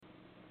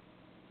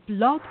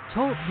Blog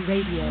Talk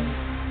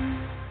Radio.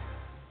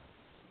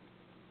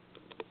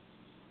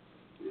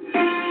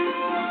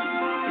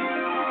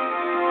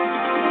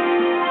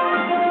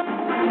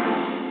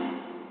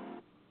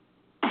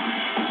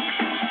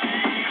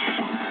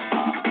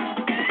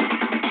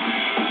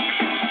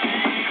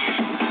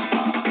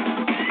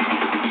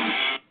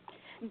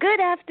 Good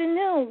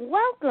afternoon.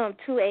 Welcome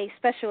to a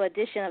special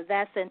edition of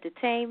That's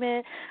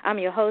Entertainment. I'm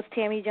your host,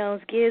 Tammy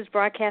Jones-Gibbs,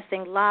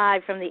 broadcasting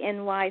live from the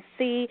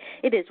NYC.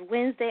 It is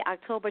Wednesday,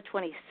 October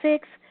 26th.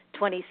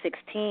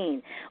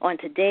 2016. On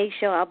today's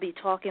show, I'll be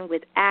talking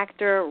with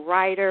actor,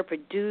 writer,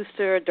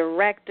 producer,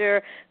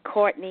 director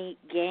Courtney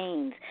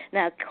Gaines.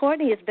 Now,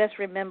 Courtney is best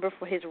remembered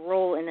for his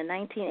role in the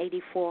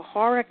 1984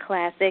 horror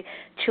classic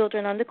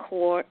Children of the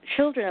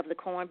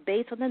Corn,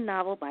 based on the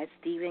novel by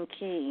Stephen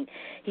King.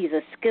 He's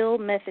a skilled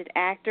method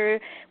actor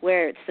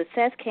where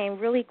success came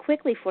really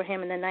quickly for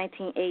him in the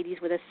 1980s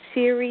with a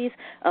series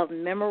of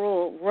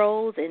memorable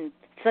roles in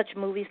such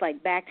movies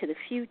like Back to the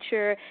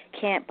Future,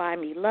 Can't Buy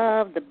Me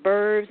Love, The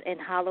Burbs,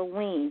 and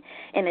Halloween.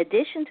 In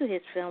addition to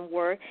his film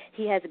work,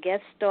 he has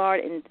guest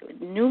starred in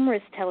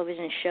numerous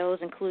television shows,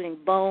 including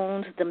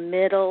Bones, The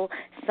Middle,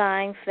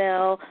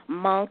 Seinfeld,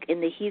 Monk,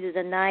 In the Heat of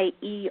the Night,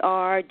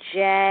 ER,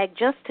 Jag,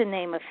 just to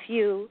name a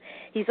few.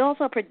 He's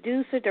also a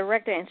producer,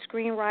 director, and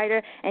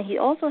screenwriter, and he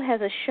also has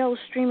a show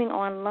streaming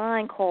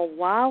online called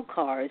Wild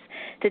Cards.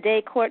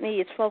 Today, Courtney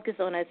is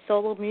focused on a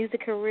solo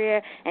music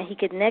career, and he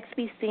could next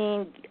be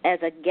seen as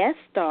a guest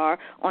star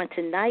on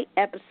tonight's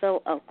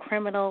episode of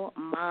Criminal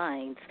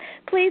Minds.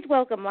 Please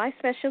welcome my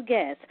special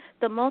guest,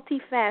 the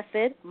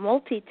multifaceted,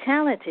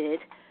 multi-talented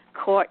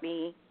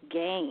Courtney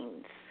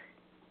Gaines.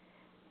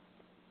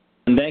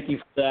 And thank you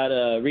for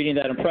that, reading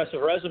that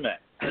impressive resume.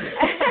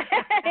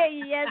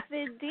 Yes,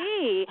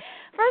 indeed.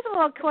 First of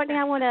all, Courtney,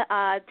 I want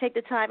to take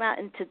the time out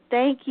and to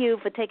thank you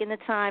for taking the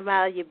time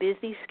out of your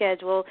busy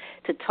schedule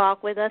to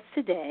talk with us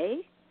today.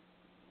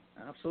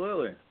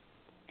 Absolutely.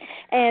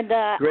 And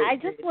I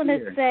just want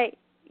to say,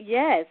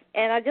 yes,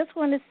 and I just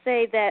want to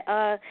say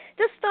that,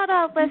 just start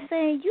off by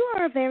saying you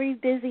are a very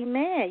busy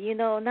man. You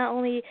know, not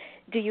only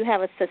do you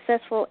have a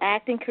successful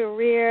acting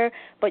career,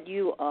 but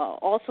you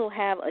also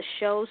have a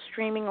show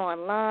streaming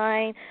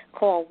online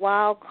called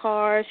Wild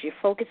Cards. You're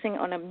focusing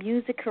on a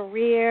music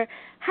career.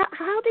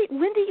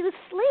 When do you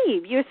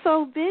sleep? You're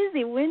so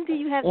busy. When do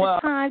you have the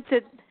time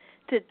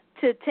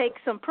to take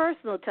some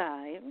personal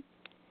time?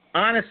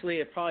 Honestly,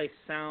 it probably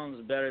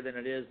sounds better than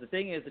it is. The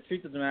thing is, the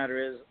truth of the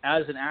matter is,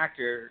 as an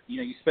actor, you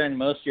know, you spend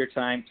most of your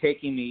time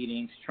taking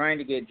meetings, trying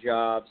to get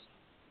jobs,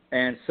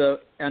 and so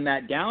on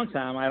that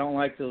downtime, I don't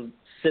like to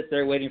sit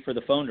there waiting for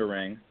the phone to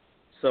ring.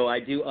 So I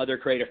do other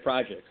creative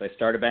projects. I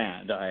start a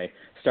band. I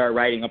start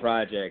writing a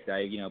project.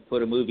 I,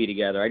 put a movie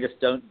together. I just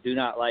do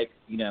not like,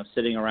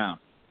 sitting around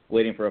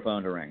waiting for a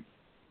phone to ring.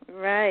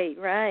 Right.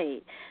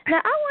 Now,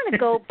 I want to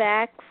go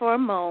back for a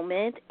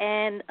moment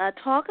and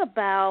talk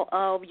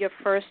about your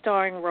first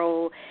starring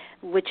role,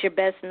 which you're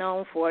best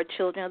known for,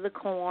 Children of the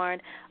Corn.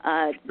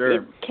 Sure.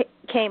 It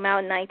came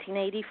out in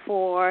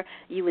 1984.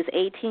 You was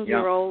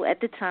 18-year-old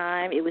at the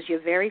time. It was your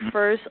very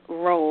first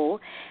role.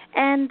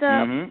 And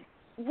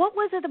what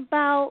was it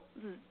about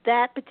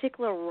that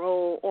particular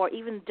role, or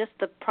even just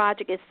the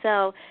project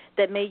itself,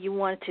 that made you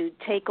want to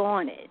take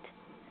on it?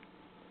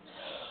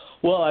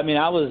 Well, I mean,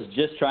 I was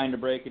just trying to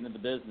break into the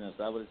business.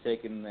 I would have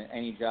taken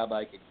any job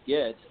I could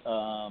get.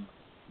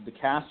 The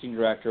casting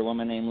director, a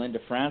woman named Linda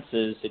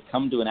Francis, had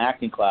come to an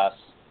acting class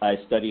I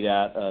studied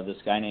at, this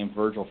guy named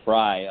Virgil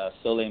Fry,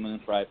 Soleil Moon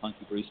Fry,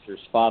 Punky Brewster's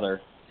father.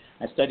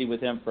 I studied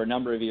with him for a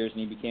number of years, and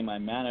he became my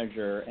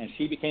manager, and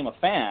she became a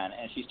fan,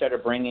 and she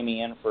started bringing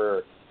me in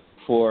for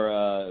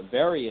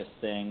various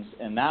things,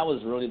 and that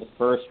was really the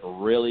first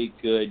really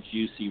good,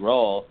 juicy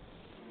role,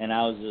 and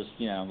I was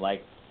just,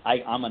 like,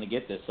 I'm going to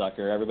get this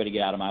sucker. Everybody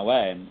get out of my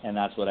way. And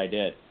that's what I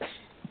did.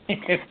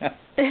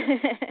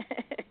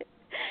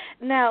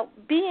 Now,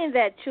 being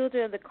that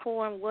Children of the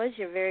Corn was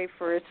your very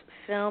first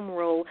film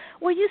role,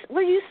 were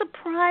you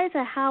surprised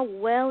at how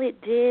well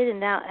it did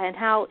and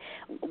how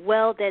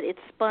well that it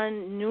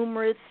spun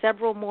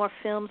several more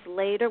films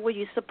later? Were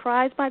you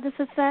surprised by the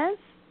success?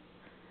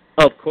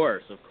 Of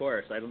course.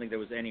 I don't think there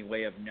was any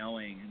way of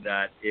knowing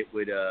that it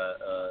would,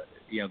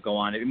 go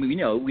on. I mean,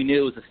 we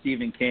knew it was a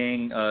Stephen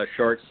King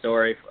short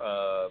story,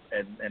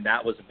 and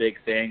that was a big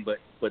thing.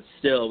 But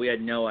still, we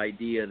had no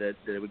idea that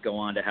it would go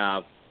on to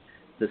have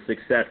the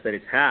success that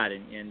it's had.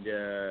 And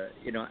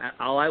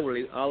all I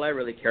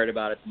really cared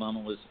about at the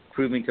moment was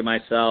proving to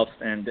myself,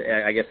 and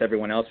I guess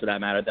everyone else for that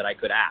matter, that I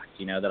could act.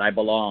 That I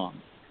belonged.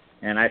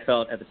 And I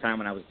felt at the time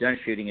when I was done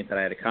shooting it that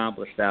I had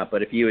accomplished that.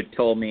 But if you had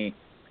told me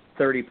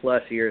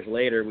 30-plus years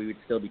later, we would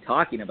still be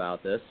talking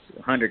about this.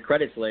 100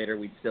 credits later,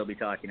 we'd still be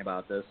talking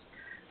about this.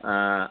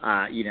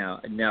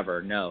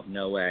 Never.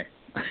 No way.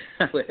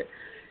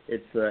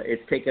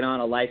 It's taken on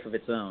a life of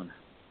its own.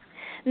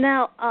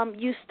 Now,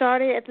 you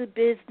started at the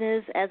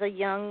business as a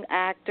young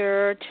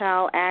actor,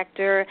 child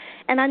actor,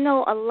 and I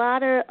know a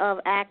lot of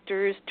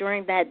actors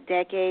during that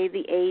decade,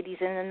 the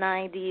 80s and the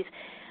 90s,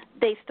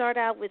 they start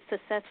out with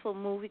successful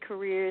movie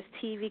careers,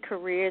 TV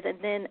careers, and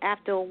then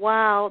after a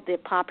while, their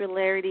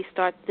popularity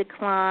starts to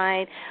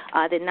decline.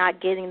 They're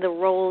not getting the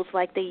roles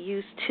like they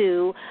used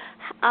to.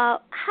 How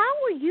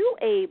were you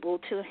able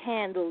to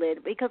handle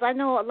it? Because I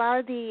know a lot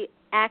of the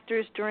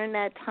actors during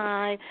that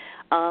time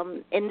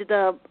ended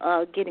up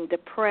getting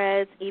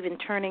depressed, even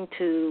turning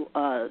to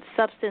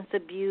substance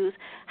abuse.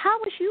 How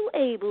was you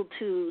able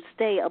to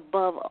stay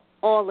above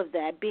all of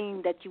that,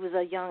 being that you was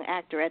a young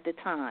actor at the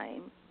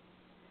time?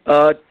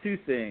 Two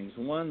things.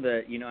 One,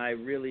 that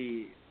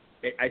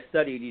I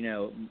studied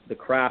the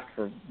craft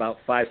for about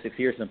 5-6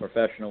 years in a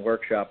professional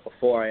workshop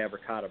before I ever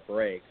caught a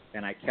break,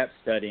 and I kept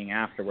studying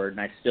afterward,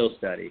 and I still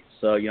study.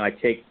 So I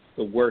take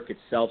the work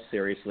itself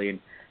seriously, and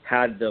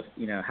had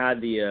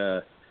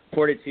the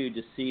fortitude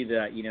to see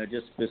that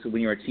just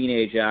when you're a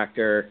teenage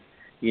actor,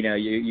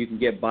 you can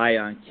get by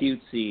on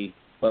cutesy,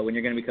 but when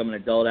you're going to become an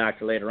adult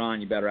actor later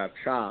on, you better have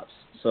chops.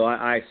 So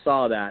I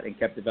saw that and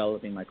kept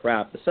developing my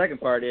craft. The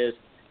second part is,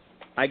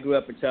 I grew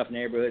up in tough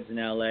neighborhoods in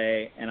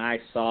L.A., and I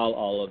saw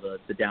all of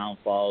the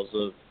downfalls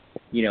of,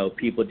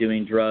 people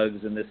doing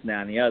drugs and this and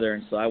that and the other,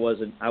 and so I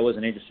wasn't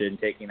interested in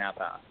taking that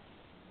path.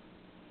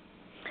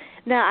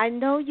 Now, I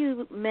know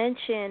you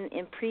mentioned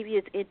in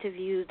previous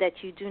interviews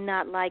that you do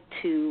not like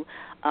to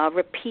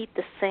repeat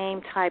the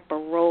same type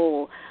of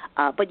role,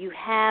 but you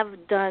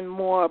have done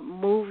more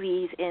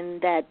movies in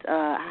that,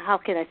 how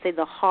can I say,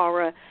 the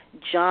horror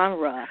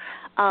genre.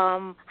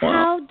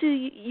 How do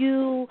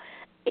you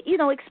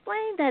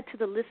explain that to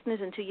the listeners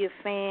and to your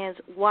fans?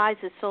 Why is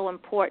it so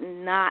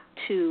important not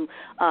to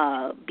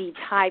be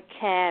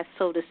typecast,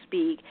 so to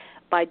speak,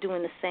 by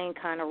doing the same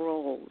kind of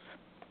roles?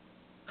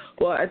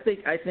 Well, I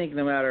think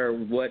no matter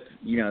what,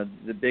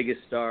 the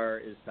biggest star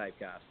is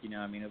typecast.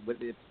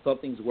 If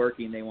something's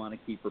working, they want to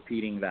keep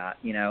repeating that.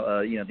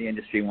 The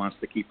industry wants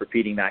to keep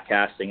repeating that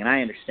casting, and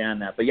I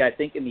understand that. But yeah, I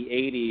think in the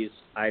 80s,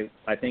 I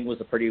think it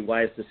was a pretty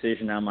wise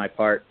decision on my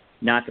part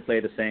not to play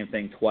the same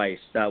thing twice.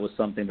 That was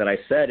something that I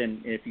said,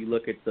 and if you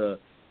look at the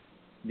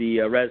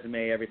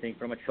resume, everything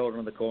from A Children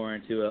of the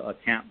Corn to a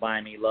Can't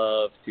Buy Me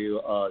Love to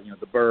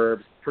The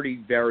Burbs, pretty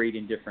varied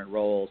in different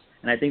roles,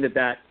 and I think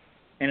that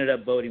ended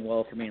up boding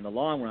well for me in the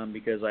long run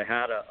because I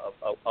had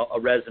a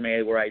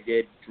resume where I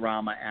did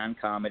drama and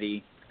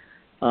comedy,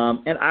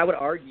 and I would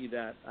argue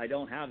that I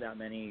don't have that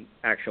many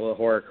actual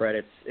horror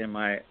credits in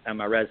my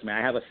resume.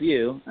 I have a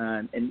few,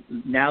 and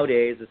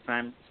nowadays as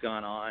time's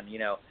gone on,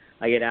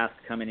 I get asked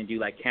to come in and do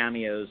like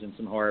cameos in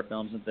some horror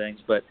films and things,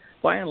 but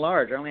by and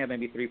large, I only have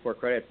maybe 3-4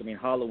 credits. I mean,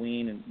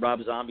 Halloween and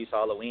Rob Zombie's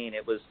Halloween,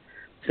 it was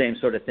the same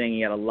sort of thing.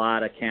 He had a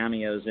lot of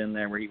cameos in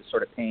there where he was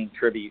sort of paying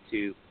tribute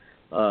to,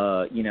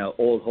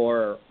 old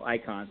horror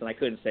icons, and I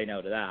couldn't say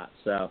no to that.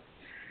 So,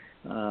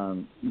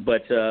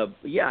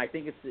 yeah, I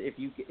think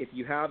if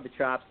you have the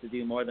chops to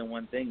do more than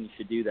one thing, you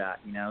should do that,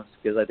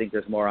 because I think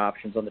there's more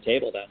options on the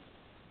table then.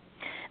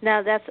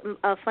 Now, that's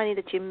funny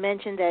that you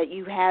mentioned that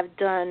you have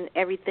done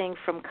everything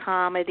from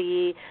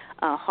comedy,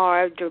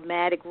 horror,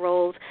 dramatic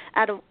roles.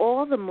 Out of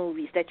all the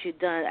movies that you've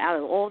done, out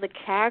of all the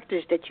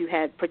characters that you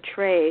had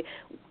portrayed,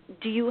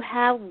 do you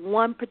have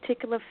one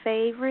particular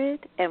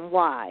favorite, and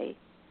why?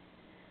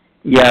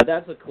 Yeah,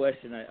 that's a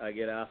question I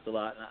get asked a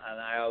lot,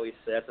 and I always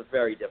say that's a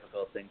very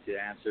difficult thing to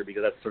answer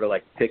because that's sort of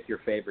like pick your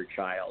favorite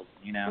child.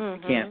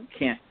 Mm-hmm. You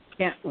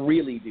can't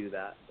really do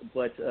that.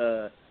 But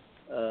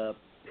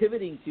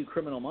pivoting to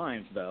Criminal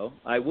Minds, though,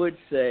 I would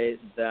say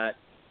that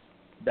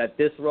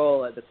this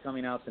role that's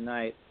coming out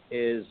tonight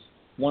is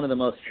one of the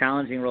most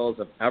challenging roles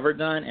I've ever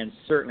done, and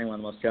certainly one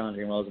of the most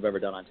challenging roles I've ever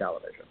done on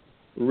television.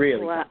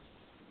 Really.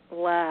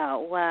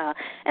 Wow.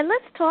 And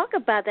let's talk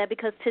about that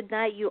because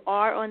tonight you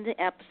are on the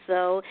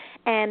episode.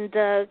 And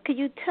could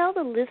you tell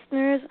the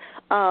listeners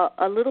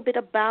a little bit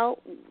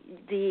about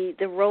the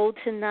role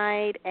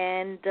tonight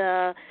and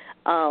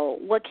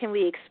what can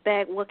we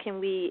expect? What can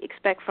we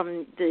expect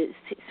from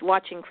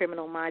watching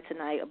Criminal Minds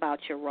tonight about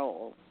your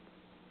role?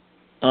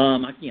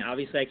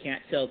 Obviously I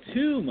can't tell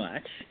too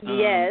much.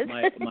 Yes.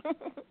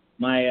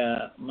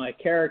 My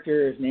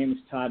character's name is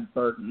Todd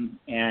Burton,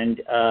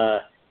 and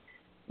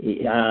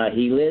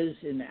he lives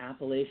in the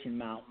Appalachian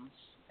Mountains,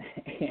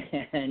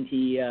 and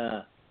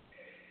the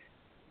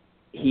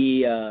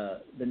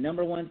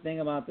number one thing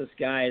about this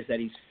guy is that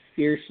he's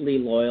fiercely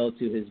loyal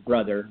to his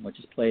brother, which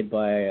is played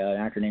by an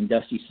actor named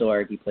Dusty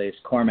Sword. He plays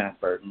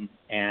Cormac Burton,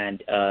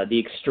 and the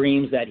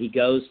extremes that he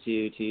goes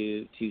to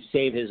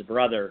save his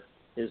brother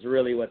is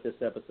really what this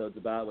episode's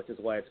about, which is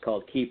why it's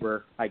called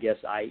Keeper, I guess,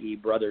 i.e.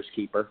 Brother's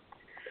Keeper.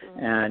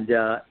 And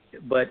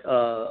but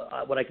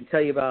what I can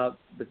tell you about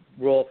the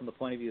role from the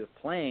point of view of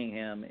playing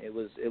him, it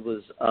was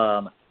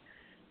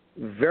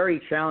very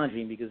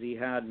challenging because he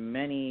had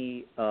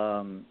many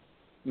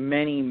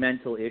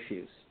mental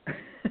issues.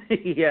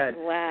 He had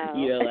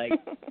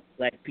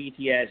like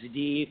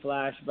PTSD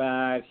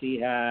flashbacks. He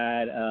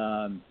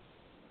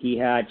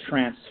had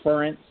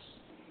transference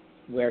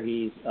where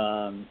he's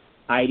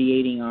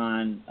ideating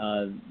on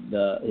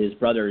his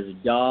brother's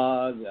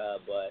dog,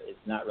 but it's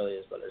not really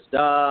his brother's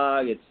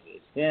dog. It's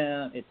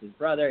him. It's his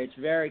brother. It's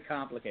very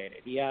complicated.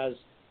 He has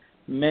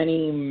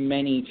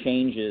many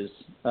changes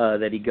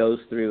that he goes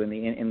through in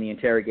the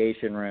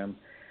interrogation room.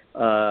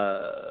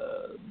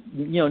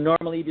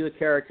 Normally you do a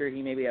character,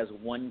 he maybe has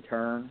one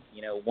turn,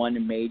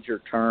 one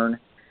major turn,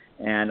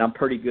 and I'm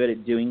pretty good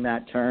at doing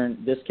that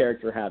turn. This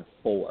character had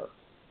 4.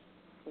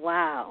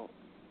 Wow.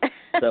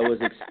 So it was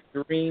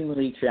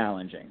extremely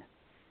challenging.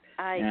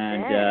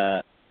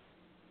 I bet.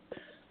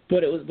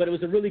 But it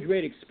was a really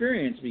great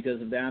experience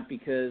because of that.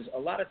 Because a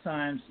lot of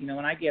times,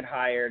 when I get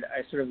hired,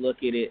 I sort of look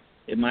at it.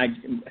 Am I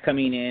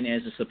coming in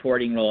as a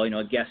supporting role,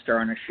 a guest star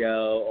on a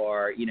show,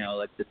 or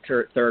like the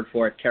third,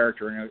 fourth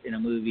character in a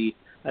movie?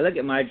 I look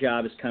at my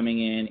job as coming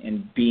in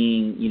and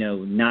being,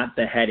 not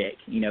the headache.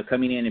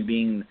 Coming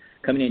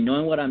in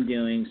knowing what I'm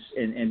doing,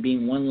 and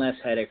being one less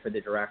headache for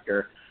the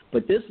director.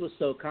 But this was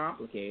so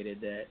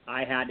complicated that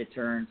I had to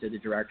turn to the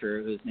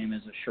director, whose name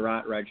is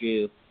Sharat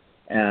Raju.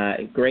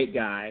 Great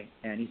guy,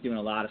 and he's doing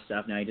a lot of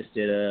stuff now. He just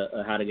did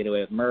a How to Get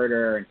Away with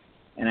Murder,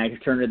 and I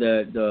turned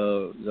to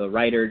the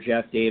writer,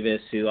 Jeff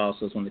Davis, who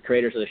also is one of the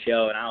creators of the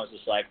show, and I was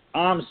just like,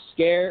 I'm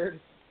scared.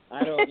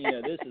 I don't,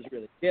 this is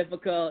really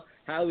difficult.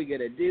 How are we going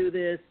to do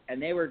this?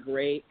 And they were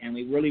great, and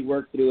we really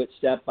worked through it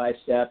step by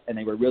step, and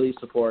they were really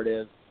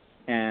supportive,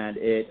 and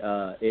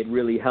it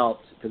really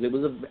helped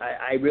because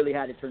I really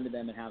had to turn to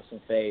them and have some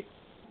faith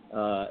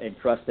and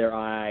trust their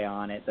eye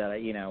on it that,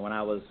 when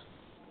I was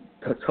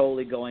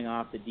totally going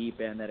off the deep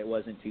end, that it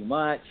wasn't too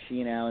much,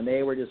 and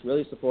they were just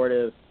really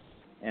supportive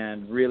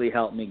and really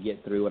helped me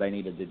get through what I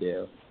needed to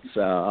do.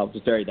 So I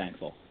was very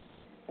thankful.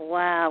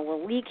 Wow, well,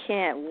 we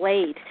can't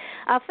wait.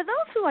 For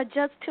those who are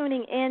just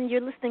tuning in,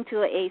 you're listening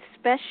to a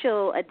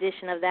special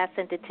edition of That's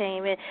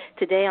Entertainment.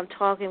 Today I'm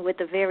talking with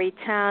the very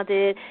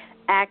talented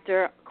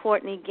actor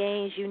Courtney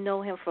Gaines. You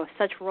know him for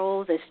such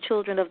roles as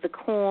Children of the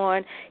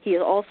Corn. He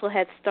also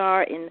had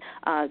starred in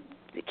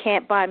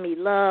Can't Buy Me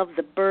Love,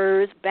 The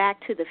Birds,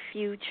 Back to the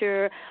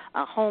Future,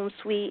 Home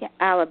Sweet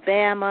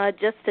Alabama,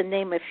 just to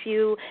name a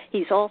few.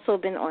 He's also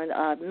been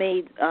on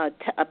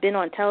been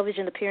on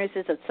television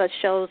appearances of such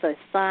shows as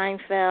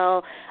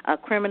Seinfeld,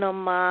 Criminal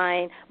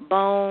Mind,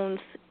 Bones,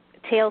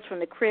 Tales from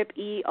the Crypt,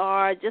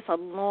 ER, just a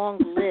long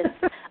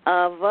list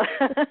of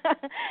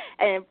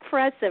an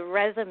impressive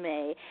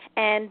resume.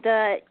 And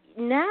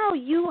now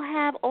you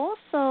have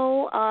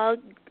also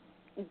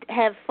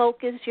have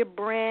focused your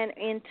brand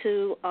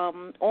into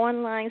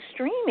online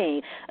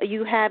streaming.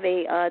 You have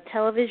a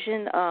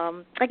television,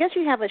 I guess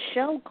you have a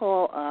show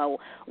called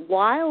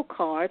Wild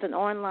Cards, an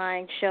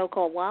online show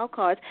called Wild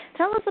Cards.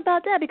 Tell us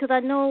about that, because I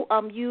know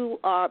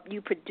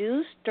you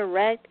produce,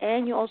 direct,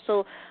 and you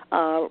also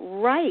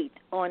write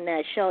on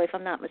that show, if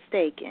I'm not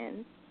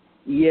mistaken.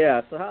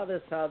 Yeah, so how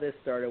this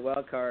started,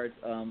 Wild Cards,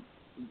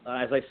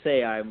 as I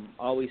say, I'm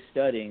always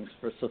studying.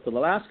 So for the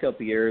last couple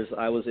of years,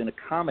 I was in a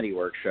comedy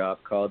workshop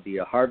called the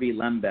Harvey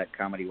Lembeck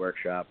Comedy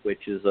Workshop,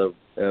 which is a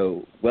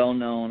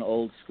well-known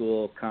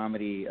old-school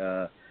comedy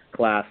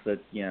class that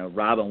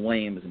Robin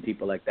Williams and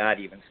people like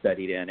that even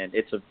studied in. And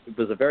it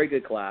was a very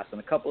good class. And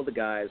a couple of the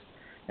guys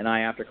and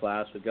I, after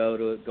class, would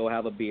go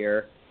have a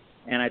beer.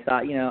 And I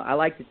thought, I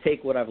like to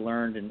take what I've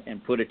learned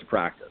and put it to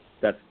practice.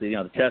 That's the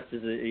test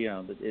is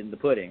in the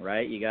pudding,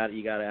 right? You got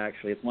to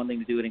actually. It's one thing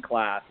to do it in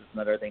class. It's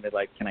another thing to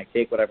can I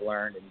take what I've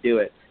learned and do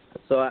it?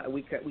 So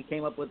we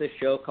came up with this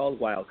show called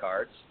Wild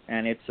Cards,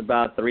 and it's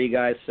about 3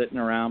 guys sitting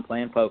around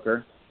playing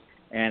poker,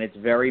 and it's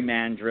very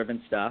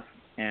man-driven stuff,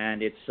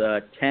 and it's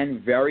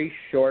 10 very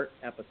short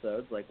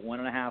episodes, like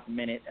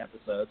 1.5-minute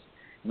episodes,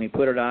 and we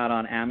put it out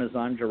on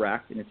Amazon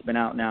Direct, and it's been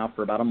out now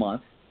for about a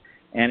month.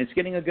 And it's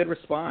getting a good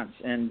response.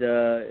 And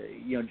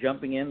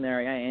jumping in there,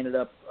 I ended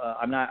up.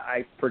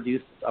 I've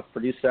produced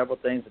several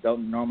things that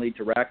don't normally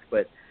direct,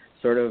 but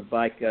sort of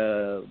by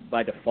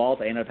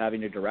default, I ended up having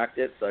to direct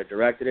it. So I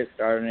directed it,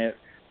 started it,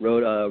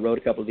 wrote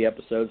a couple of the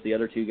episodes. The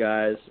other 2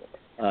 guys,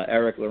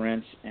 Eric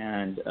Lawrence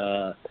and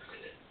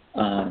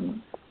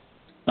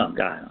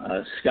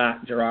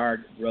Scott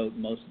Gerard, wrote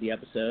most of the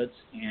episodes,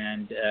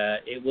 and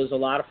it was a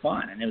lot of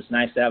fun. And it was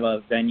nice to have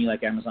a venue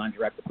like Amazon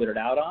Direct to put it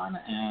out on,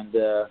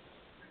 and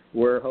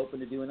we're hoping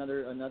to do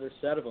another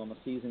set of them, a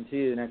season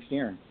 2 next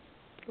year.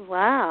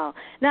 Wow.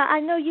 Now,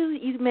 I know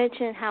you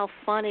mentioned how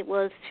fun it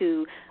was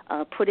to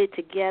put it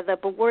together,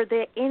 but were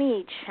there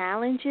any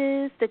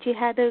challenges that you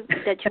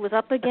was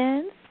up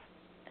against?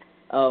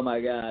 Oh my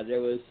God,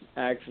 there was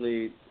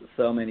actually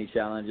so many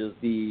challenges.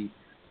 The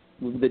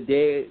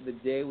day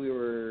we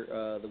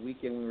were the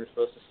weekend we were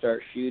supposed to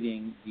start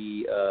shooting,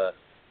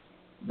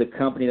 the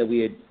company that we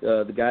had,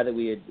 the guy that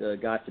we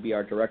had got to be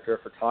our director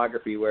of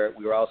photography, where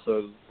we were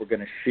going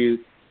to shoot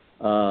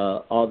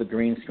all the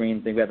green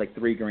screen things. We had like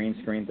 3 green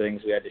screen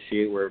things we had to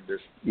shoot, where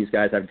these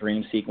guys have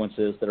dream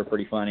sequences that are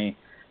pretty funny.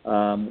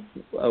 Where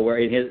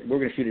we're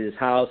going to shoot at his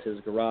house, his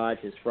garage,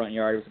 his front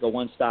yard. It was like a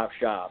one-stop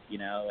shop,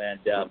 And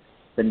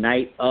the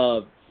night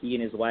of, he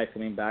and his wife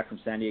coming back from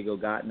San Diego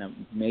got in a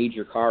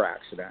major car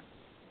accident,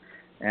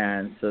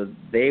 and so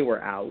they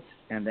were out.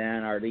 And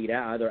then our lead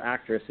other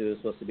actress who was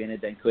supposed to be in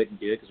it then couldn't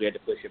do it because we had to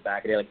push it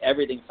back.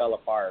 Everything fell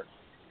apart.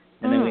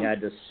 And then we had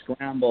to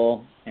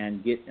scramble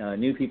and get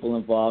new people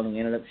involved, and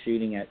we ended up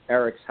shooting at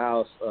Eric's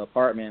house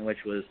apartment,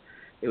 which was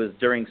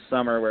during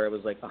summer where it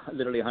was like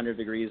literally 100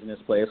 degrees in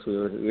this place. We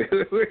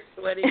were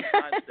sweating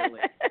constantly.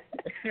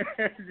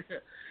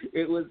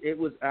 It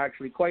was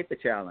actually quite the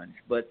challenge.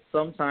 But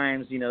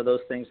sometimes,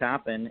 those things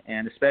happen,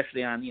 and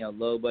especially on,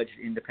 low budget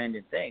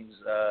independent things,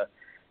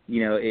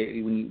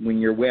 when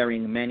you're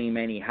wearing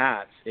many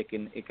hats, it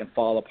can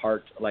fall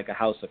apart like a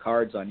house of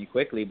cards on you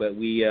quickly. But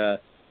we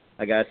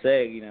I gotta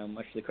say,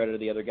 much to the credit of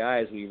the other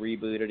guys, we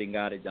rebooted and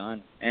got it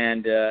done.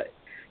 And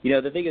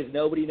the thing is,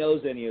 nobody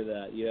knows any of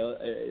that.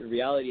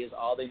 Reality is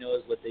all they know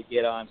is what they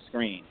get on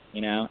screen.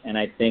 And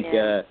I think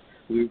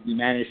we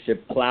managed to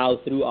plow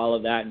through all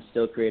of that and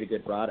still create a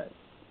good product.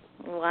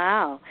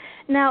 Wow.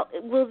 Now,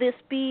 will this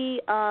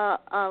be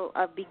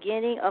a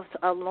beginning of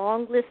a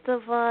long list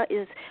of? Are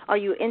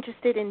you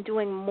interested in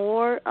doing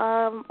more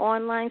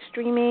online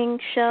streaming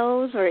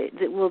shows, or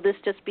will this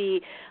just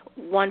be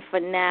one for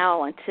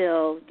now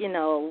until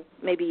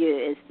maybe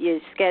your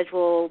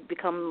schedule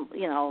become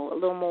a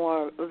little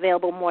more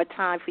available, more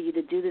time for you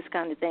to do this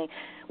kind of thing?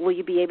 Will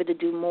you be able to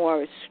do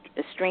more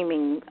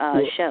streaming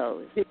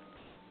shows?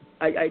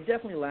 I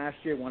definitely last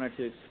year wanted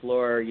to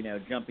explore,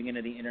 jumping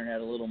into the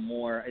internet a little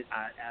more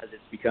as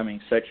it's becoming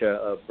such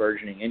a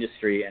burgeoning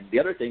industry. And the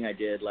other thing I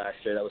did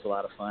last year that was a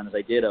lot of fun is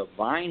I did a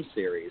Vine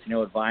series. You know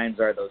what Vines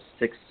are, those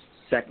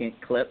 6-second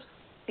clips?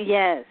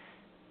 Yes.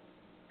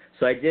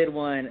 So I did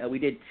one. We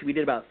did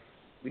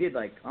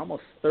like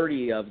almost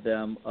 30 of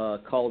them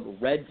called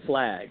Red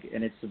Flag,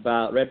 and it's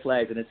about red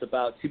flags, and it's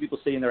about two people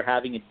sitting there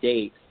having a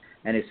date,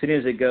 and as soon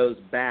as it goes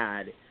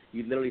bad,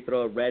 you literally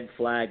throw a red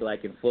flag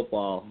like in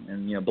football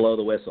and blow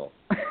the whistle.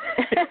 Some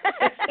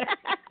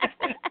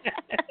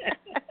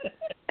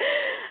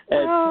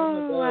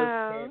of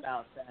those came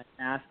out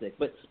fantastic.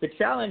 But the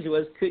challenge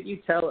was, could you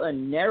tell a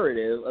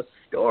narrative, a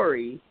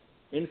story,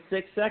 in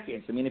 6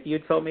 seconds? I mean, if you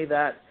had told me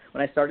that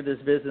when I started this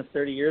business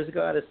 30 years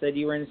ago, I'd have said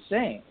you were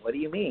insane. What do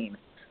you mean?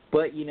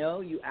 But,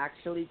 you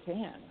actually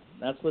can.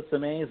 That's what's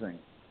amazing.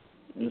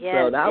 And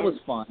so that was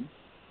fun.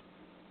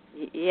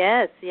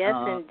 Yes,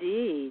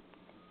 indeed.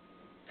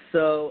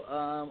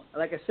 So,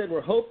 like I said,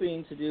 we're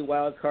hoping to do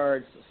Wild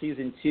Cards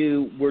Season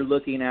 2. We're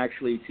looking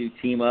actually to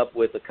team up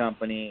with a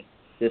company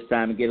this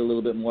time and get a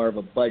little bit more of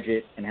a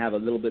budget and have a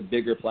little bit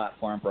bigger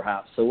platform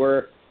perhaps. So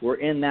we're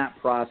in that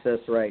process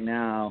right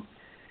now.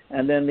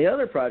 And then the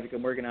other project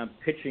I'm working on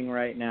pitching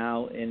right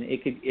now, and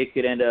it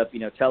could end up,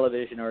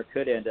 television, or it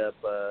could end up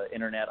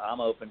internet.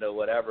 I'm open to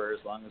whatever as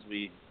long as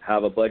we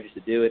have a budget to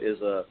do it,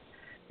 is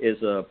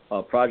a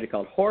project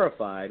called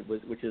Horrified,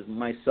 which is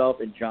myself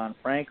and John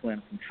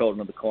Franklin from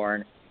Children of the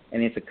Corn,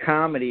 and it's a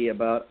comedy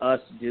about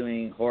us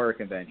doing horror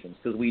conventions,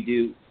 because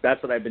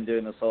that's what I've been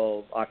doing this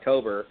whole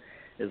October,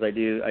 is I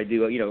do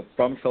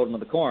from Children of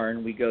the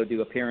Corn, we go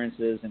do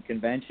appearances and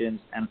conventions,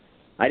 and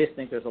I just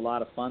think there's a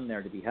lot of fun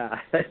there to be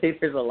had. I think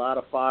there's a lot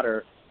of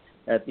fodder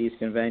at these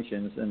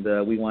conventions, and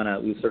we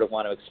sort of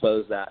want to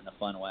expose that in a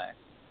fun way.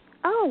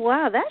 Oh,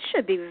 wow, that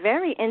should be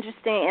very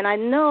interesting, and I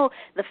know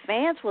the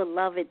fans would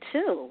love it,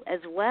 too, as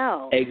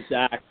well.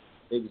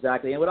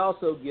 Exactly. It would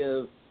also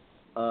give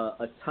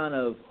a ton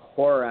of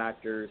horror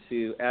actors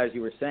who, as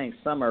you were saying,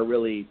 some are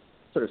really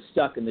sort of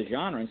stuck in the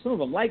genre, and some of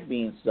them like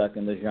being stuck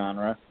in the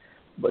genre,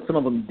 but some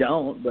of them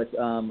don't, but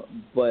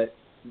it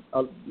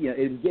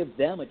would give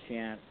them a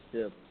chance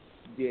to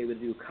be able to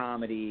do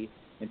comedy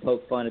and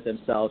poke fun at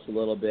themselves a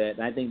little bit.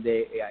 And I think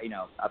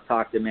I've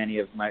talked to many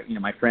of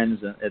my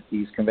friends at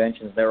these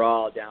conventions. They're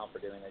all down for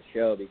doing this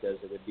show because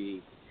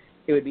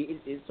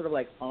it's sort of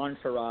like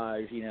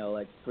Entourage,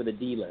 like for the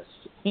D-list.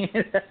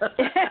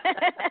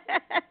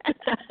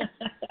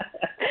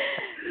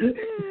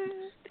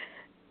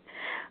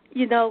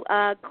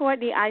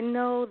 Courtney, I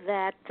know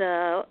that,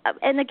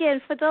 and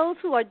again, for those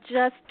who are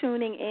just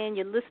tuning in,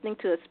 you're listening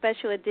to a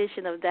special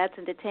edition of That's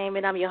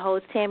Entertainment. I'm your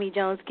host, Tammy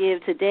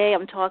Jones-Gibbs. Today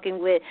I'm talking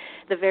with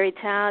the very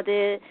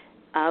talented,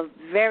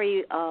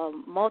 very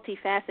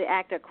multifaceted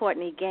actor,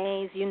 Courtney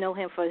Gaines. You know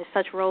him for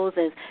such roles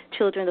as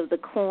Children of the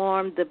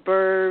Corn, The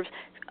Burbs,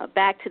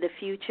 Back to the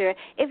Future.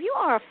 If you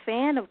are a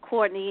fan of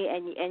Courtney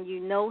and you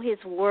know his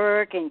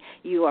work and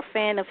you are a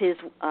fan of his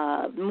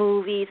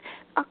movies,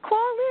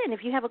 call in.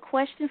 If you have a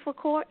question for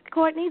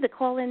Courtney, the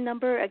call-in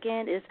number,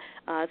 again, is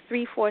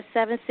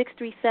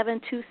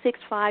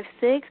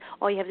 347-637-2656.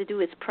 All you have to do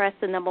is press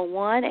the number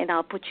 1, and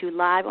I'll put you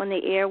live on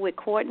the air with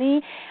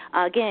Courtney.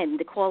 Again,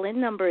 the call-in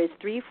number is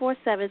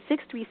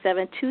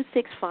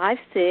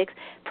 347-637-2656.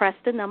 Press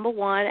the number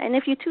 1. And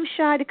if you're too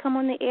shy to come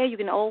on the air, you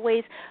can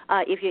always,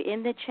 if you're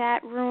in the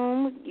chat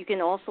room, you can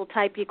also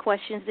type your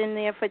questions in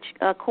there for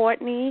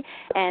Courtney,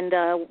 and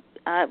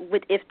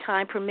if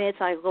time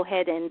permits, I'll go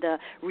ahead and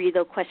read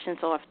those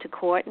questions off to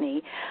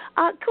Courtney.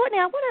 Courtney,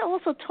 I want to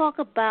also talk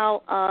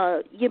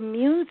about your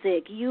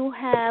music. You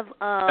have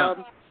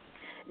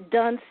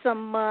done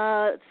some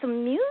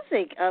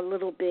music a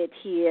little bit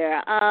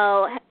here.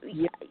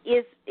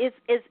 Is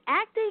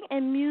acting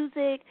and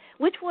music,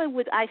 which one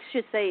would I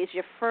should say is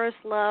your first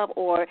love,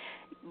 or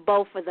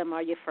both of them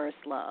are your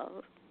first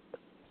love?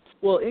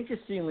 Well,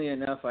 interestingly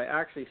enough, I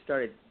actually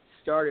started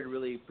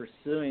really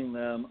pursuing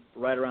them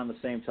right around the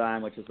same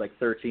time, which is like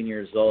 13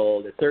 years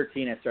old. At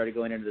 13, I started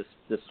going into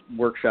this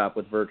workshop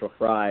with Virgil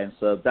Fry, and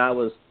so that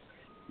was,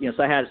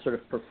 so I had sort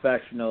of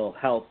professional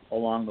help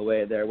along the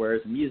way there.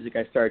 Whereas in music,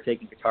 I started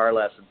taking guitar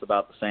lessons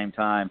about the same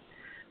time.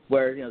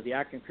 Where the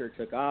acting career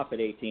took off at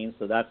 18,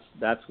 so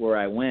that's where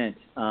I went.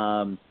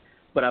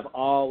 But I've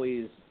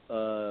always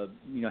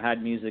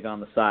had music on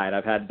the side.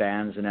 I've had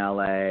bands in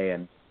LA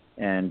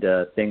and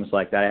things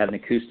like that. I had an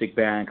acoustic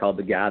band called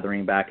The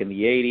Gathering back in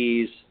the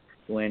 80s.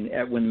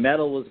 When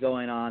metal was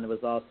going on, there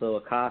was also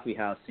a coffee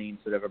house scene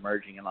sort of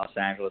emerging in Los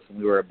Angeles, and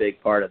we were a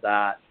big part of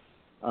that.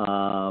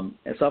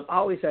 And so I've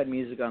always had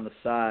music on the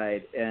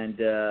side, and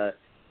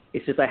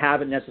it's just I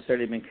haven't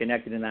necessarily been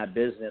connected in that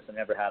business. I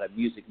never had a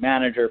music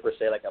manager per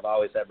se. Like I've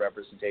always had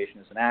representation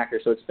as an actor,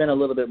 so it's been a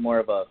little bit more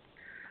of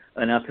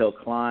an uphill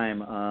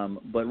climb.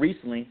 But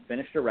recently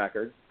finished a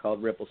record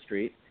called Ripple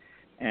Street,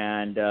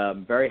 and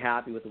very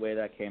happy with the way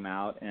that came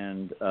out.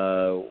 And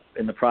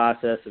in the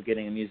process of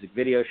getting a music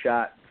video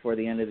shot before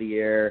the end of the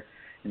year,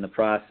 in the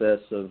process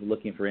of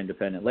looking for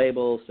independent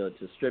labels to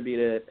distribute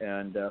it,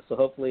 and so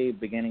hopefully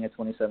beginning of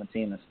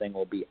 2017 this thing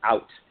will be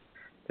out,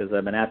 because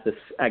I've been at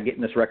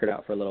getting this record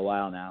out for a little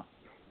while now.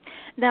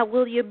 Now,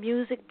 will your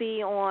music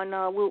be on?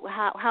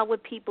 How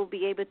would people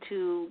be able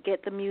to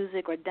get the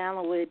music or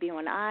download? Would it be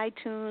on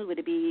iTunes? Would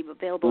it be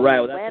available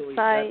on the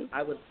website?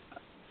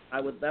 I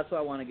would. That's why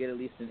I want to get at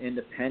least an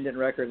independent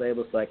record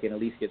label, so I can at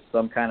least get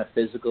some kind of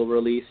physical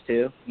release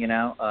too.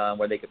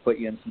 Where they could put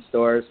you in some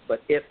stores.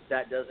 But if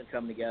that doesn't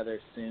come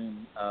together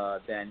soon,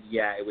 then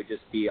yeah, it would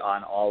just be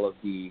on all of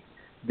the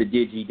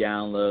digi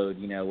download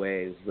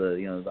ways,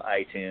 the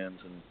iTunes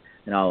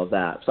and all of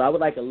that. So I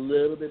would like a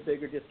little bit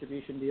bigger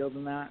distribution deal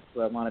than that. So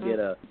I want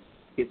to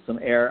get some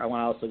air. I want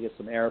to also get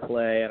some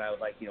airplay, and I would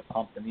like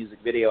pump the music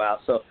video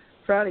out. So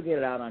try to get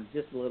it out on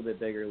just a little bit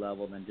bigger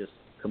level than just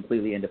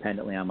completely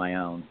independently on my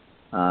own.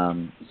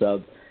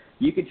 So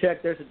you can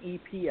check. There's an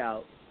EP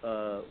out,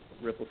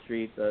 Ripple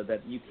Street,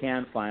 that you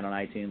can find on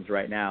iTunes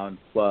right now, and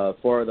 4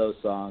 of those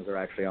songs are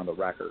actually on the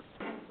record.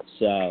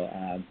 So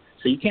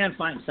you can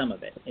find some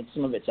of it, and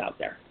some of it's out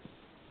there.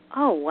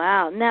 Oh,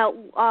 wow. Now,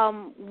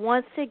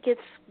 once it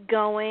gets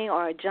going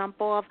or a jump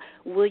off,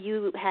 will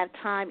you have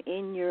time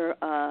in your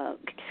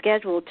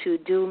schedule to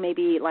do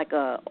maybe like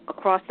a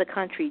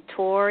across-the-country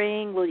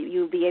touring? Will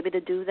you be able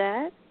to do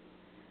that?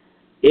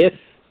 If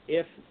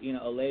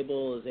a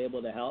label is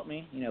able to help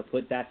me,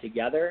 put that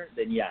together,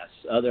 then yes.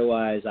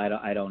 Otherwise,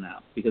 I don't know,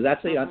 because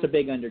that's a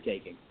big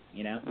undertaking.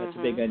 That's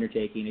a big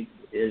undertaking.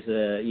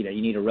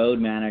 You need a road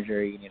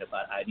manager.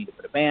 I need to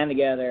put a band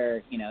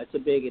together. It's a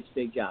big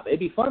job. It'd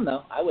be fun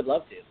though. I would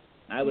love to.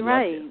 I would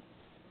love to.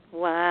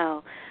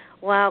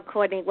 Wow,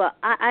 Courtney. Well,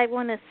 I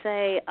want to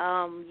say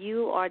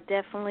you are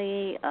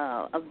definitely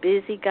a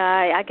busy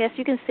guy. I guess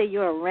you can say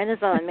you're a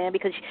Renaissance man,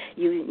 because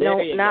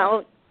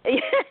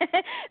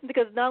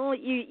because not only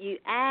you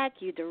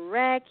act, you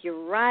direct,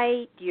 you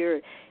write,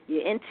 you're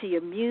into your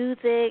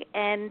music,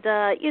 and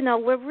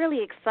we're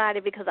really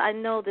excited because I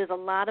know there's a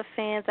lot of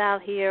fans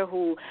out here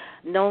who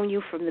know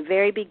you from the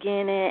very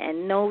beginning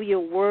and know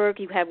your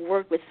work. You have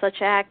worked with such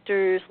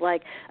actors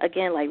like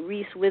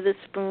Reese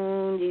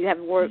Witherspoon. You have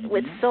worked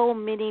with so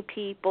many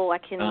people. I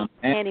can't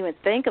even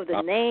think of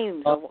the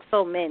names of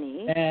so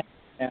many.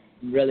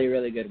 Really,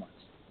 really good ones.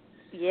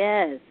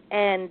 Yes,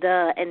 and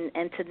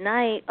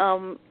tonight,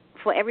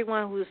 for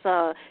everyone who's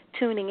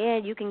tuning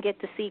in, you can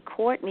get to see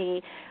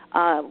Courtney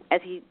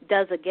as he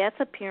does a guest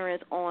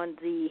appearance on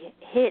the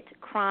hit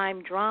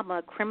crime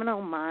drama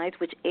Criminal Minds,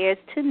 which airs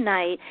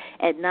tonight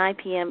at 9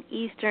 p.m.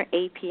 Eastern,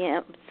 8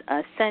 p.m.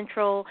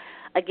 Central.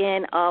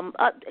 Again,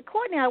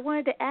 Courtney, I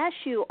wanted to ask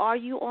you, are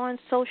you on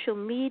social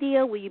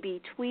media? Will you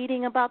be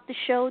tweeting about the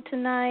show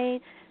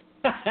tonight?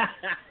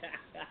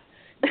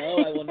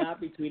 No, I will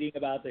not be tweeting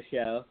about the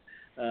show.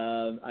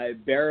 I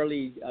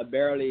barely,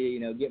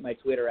 get my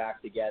Twitter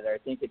act together. I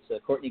think it's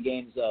Courtney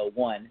Gaines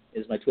 1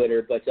 is my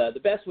Twitter, but the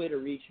best way to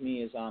reach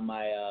me is on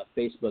my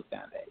Facebook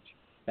fan page.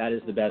 That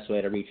is the best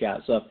way to reach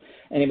out. So if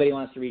anybody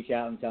wants to reach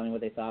out and tell me what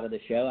they thought of the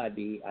show, I'd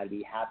be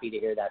happy to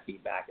hear that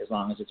feedback, as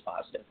long as it's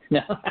positive. No.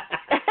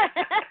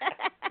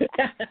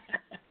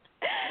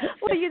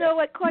 Well, you know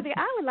what, Courtney,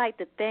 I would like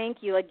to thank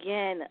you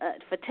again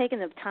for taking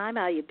the time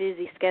out of your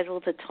busy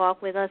schedule to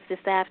talk with us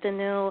this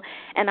afternoon.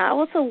 And I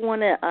also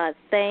want to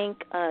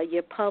thank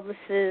your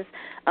publicist,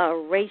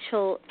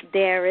 Rachel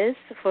Darris,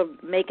 for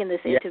making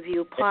this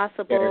interview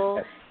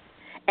possible.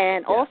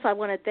 And also I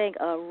want to thank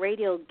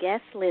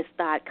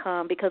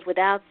RadioGuestList.com, because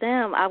without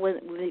them, I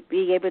wouldn't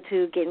be able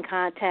to get in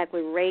contact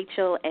with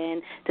Rachel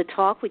and to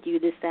talk with you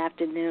this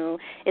afternoon.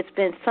 It's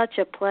been such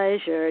a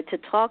pleasure to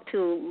talk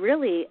to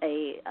really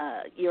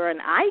you're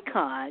an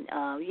icon,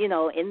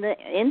 in the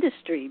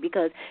industry,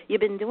 because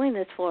you've been doing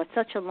this for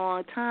such a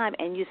long time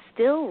and you're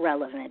still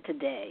relevant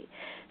today.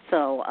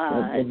 So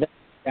I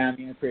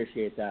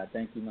appreciate that.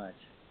 Thank you much.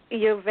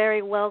 You're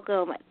very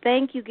welcome.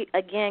 Thank you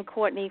again,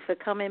 Courtney, for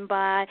coming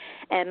by,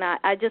 and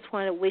I just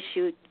want to wish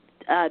you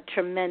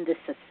tremendous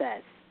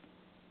success.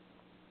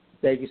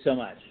 Thank you so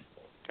much.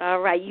 All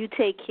right, you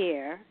take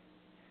care.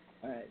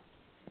 All right.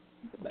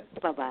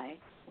 Bye. Bye.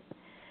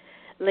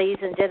 Ladies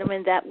and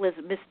gentlemen, that was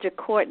Mr.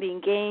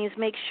 Courtney Gaines.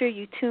 Make sure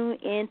you tune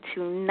in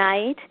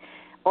tonight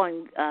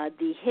on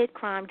the hit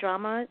crime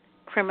drama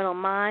Criminal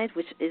Minds,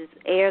 which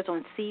airs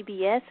on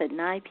CBS at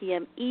 9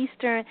 p.m.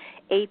 Eastern,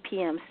 8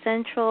 p.m.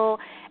 Central.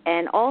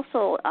 And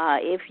also,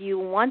 if you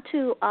want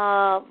to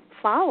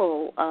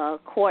follow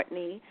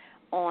Courtney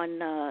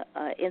on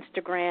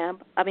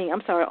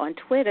on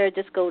Twitter,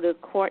 just go to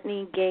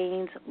Courtney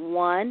Gaines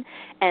 1,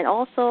 and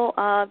also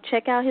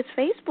check out his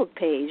Facebook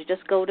page.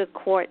 Just go to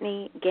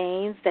Courtney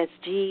Gaines, that's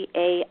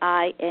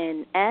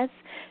Gains.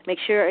 Make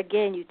sure,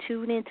 again, you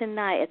tune in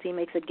tonight as he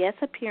makes a guest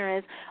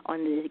appearance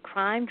on the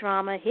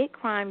hit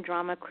crime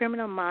drama,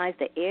 Criminal Minds,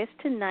 that airs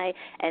tonight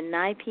at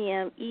 9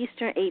 p.m.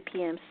 Eastern, 8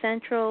 p.m.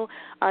 Central.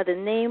 The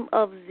name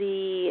of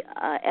the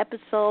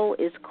episode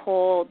is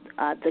called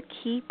The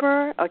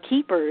Keeper, or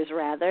Keepers,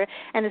 rather,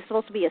 and it's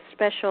supposed to be a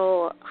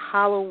special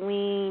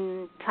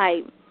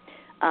Halloween-type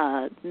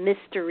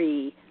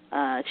mystery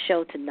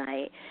show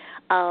tonight.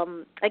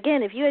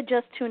 Again, if you are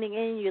just tuning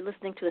in, you're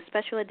listening to a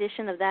special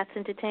edition of That's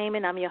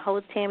Entertainment. I'm your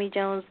host, Tammy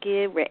Jones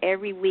Gibb, where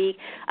every week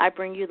I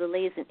bring you the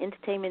latest in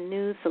entertainment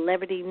news,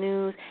 celebrity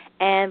news,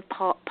 and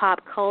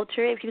pop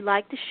culture. If you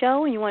like the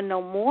show and you want to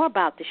know more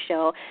about the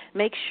show,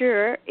 make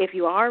sure, if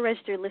you are a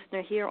registered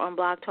listener here on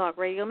Blog Talk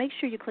Radio, make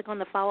sure you click on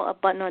the follow-up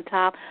button on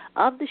top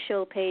of the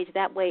show page.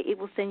 That way it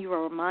will send you a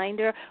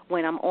reminder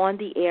when I'm on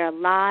the air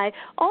live.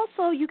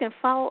 Also, you can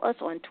follow us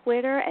on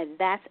Twitter at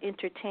That's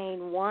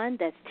Entertain1.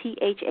 That's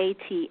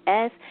THATS,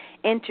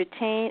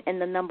 Entertain,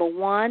 and the number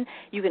 1.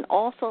 You can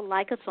also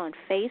like us on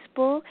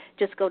Facebook.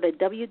 Just go to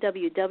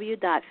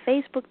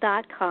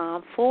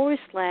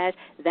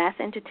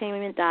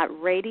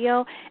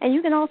www.facebook.com/that'sentertainment.radio. And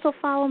you can also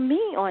follow me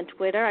on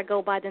Twitter. I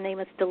go by the name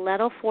of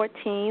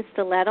Stiletto14,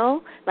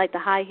 Stiletto, like the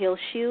high heel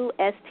shoe,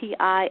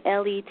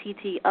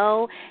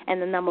 STILETTO,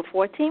 and the number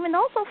 14. And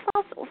also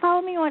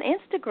follow me on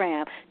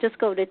Instagram. Just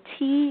go to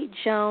T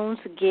Jones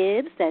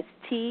Gibbs, that's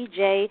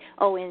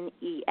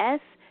TJONES.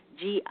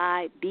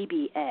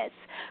 GIBBS.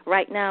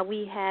 Right now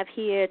we have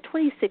here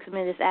 26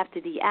 minutes after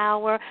the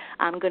hour.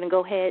 I'm going to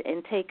go ahead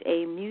and take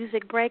a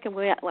music break, and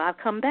when I'll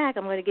come back,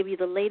 I'm going to give you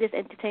the latest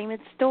entertainment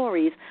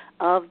stories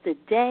of the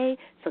day,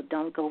 so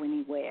don't go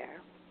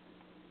anywhere.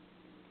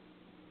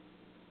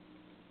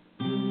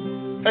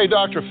 Hey,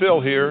 Dr. Phil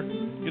here.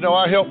 You know,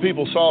 I help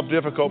people solve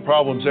difficult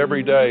problems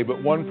every day,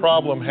 but one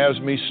problem has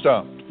me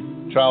stumped: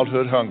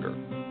 childhood hunger.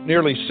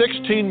 Nearly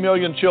 16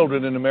 million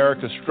children in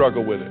America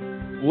struggle with it.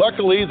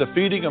 Luckily, the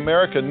Feeding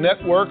America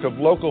network of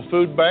local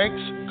food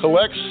banks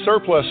collects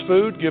surplus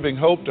food, giving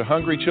hope to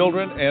hungry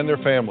children and their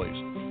families.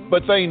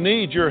 But they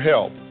need your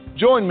help.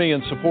 Join me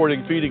in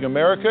supporting Feeding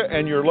America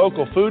and your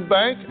local food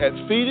bank at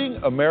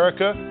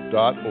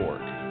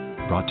feedingamerica.org.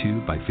 Brought to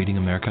you by Feeding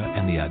America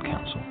and the Ad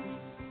Council.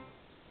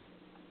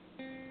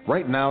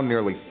 Right now,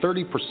 nearly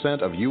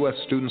 30% of U.S.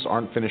 students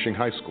aren't finishing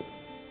high school.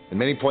 In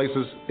many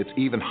places, it's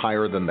even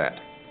higher than that.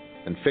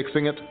 And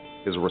fixing it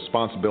is a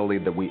responsibility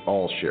that we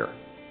all share.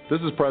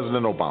 This is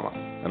President Obama,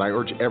 and I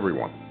urge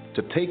everyone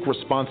to take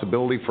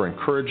responsibility for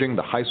encouraging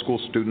the high school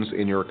students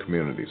in your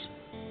communities,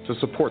 to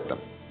support them,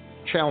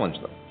 challenge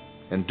them,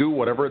 and do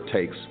whatever it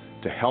takes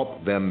to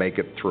help them make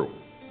it through.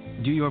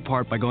 Do your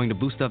part by going to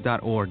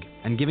boostup.org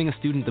and giving a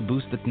student the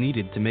boost that's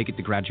needed to make it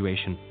to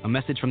graduation. A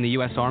message from the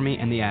U.S. Army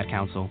and the Ad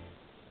Council.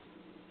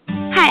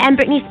 Hi, I'm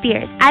Britney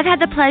Spears. I've had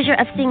the pleasure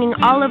of singing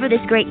all over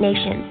this great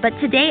nation, but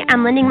today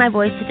I'm lending my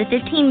voice to the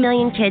 15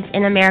 million kids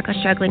in America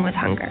struggling with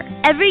hunger.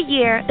 Every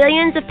year,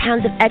 billions of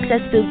pounds of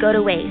excess food go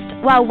to waste,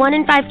 while 1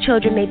 in 5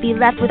 children may be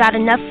left without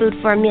enough food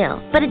for a meal.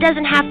 But it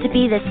doesn't have to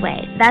be this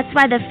way. That's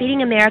why the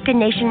Feeding America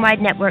nationwide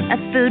network of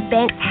food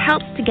banks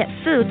helps to get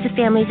food to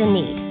families in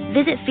need.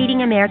 Visit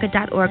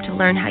feedingamerica.org to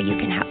learn how you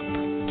can help.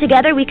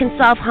 Together we can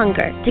solve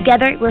hunger.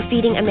 Together we're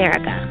Feeding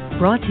America.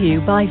 Brought to you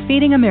by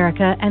Feeding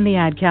America and the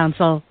Ad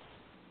Council.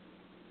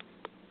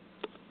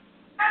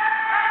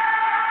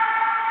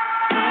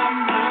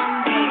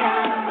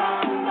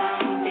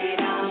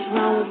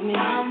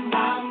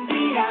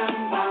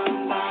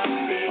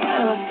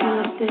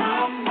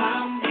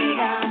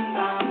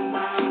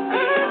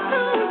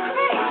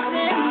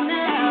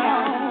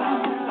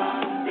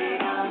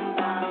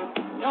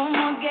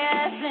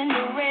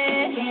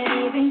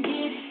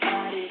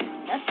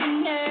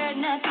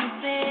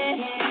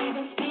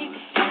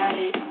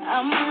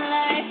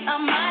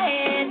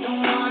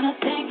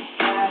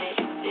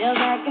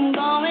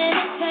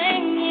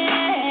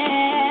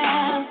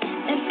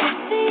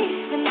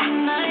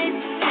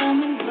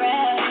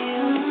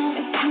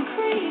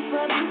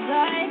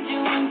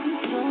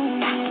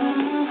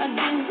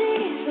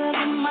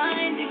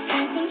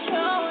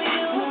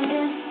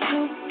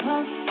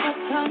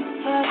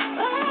 Comfort.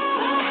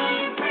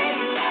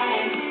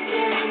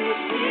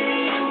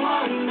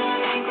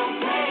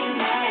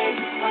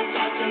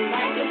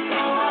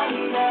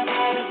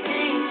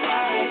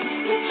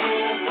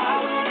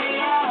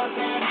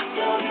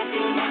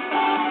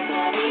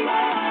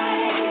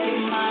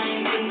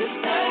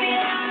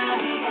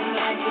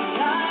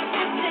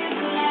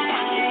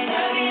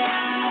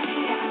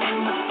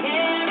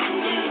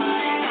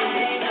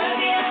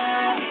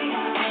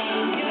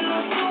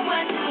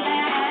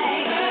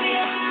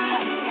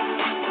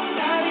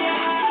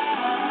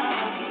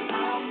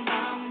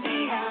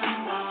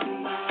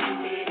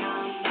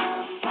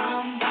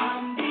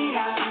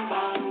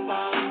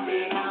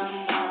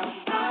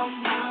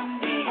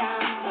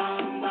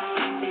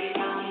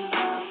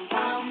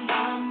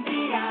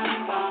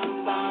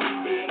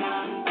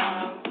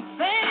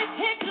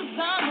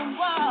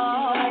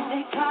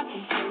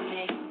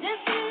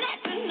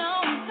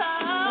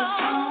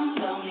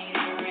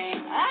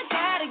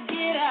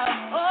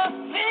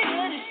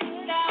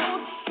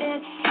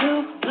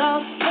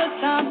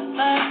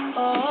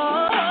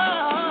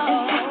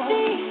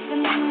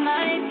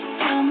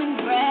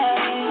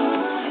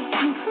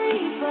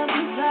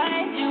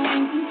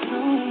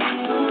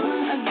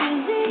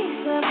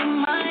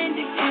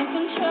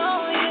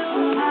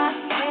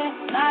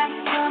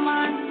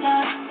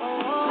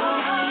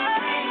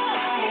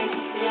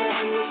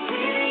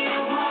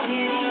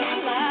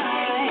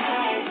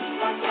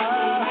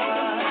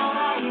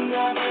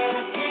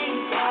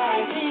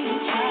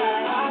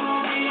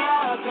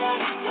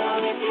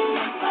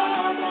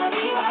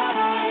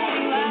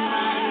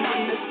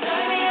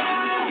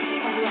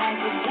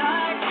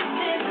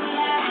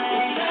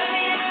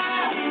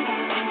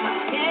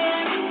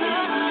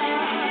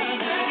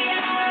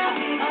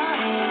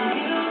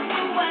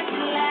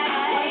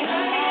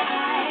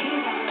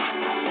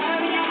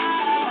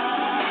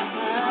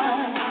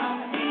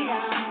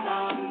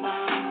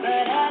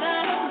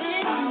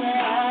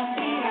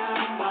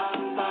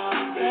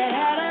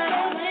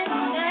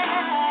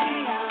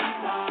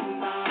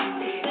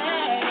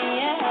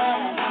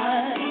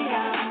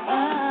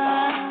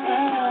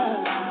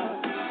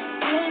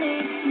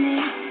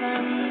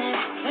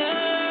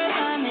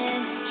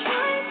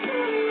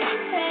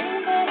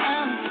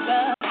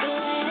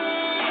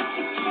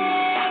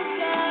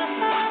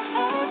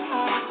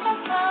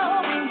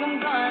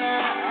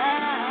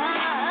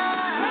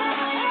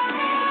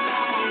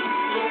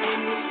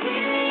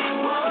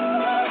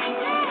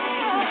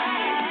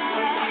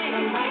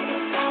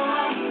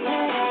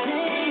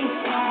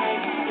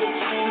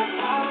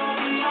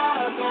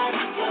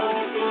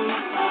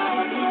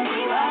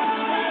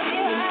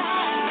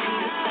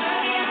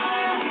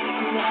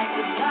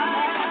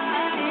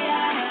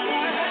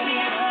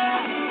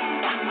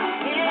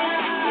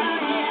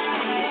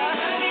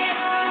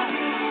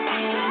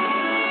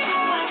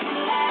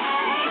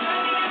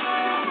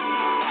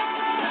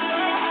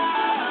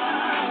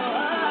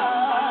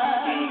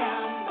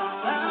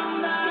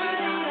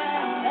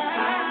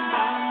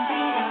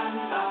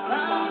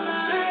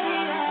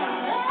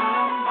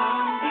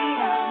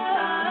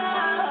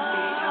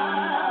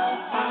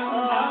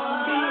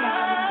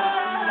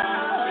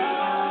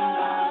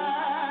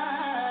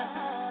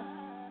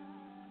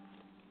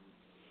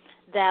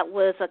 That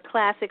was a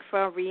classic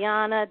from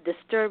Rihanna,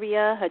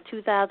 Disturbia, her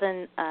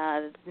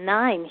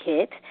 2009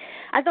 hit.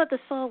 I thought the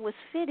song was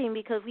fitting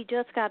because we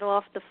just got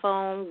off the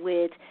phone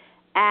with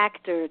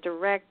actor,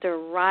 director,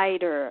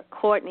 writer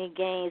Courtney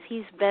Gaines.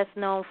 He's best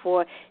known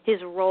for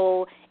his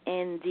role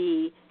in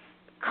the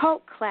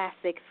cult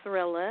classic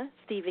thriller,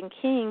 Stephen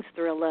King's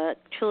thriller,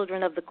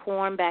 Children of the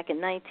Corn, back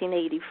in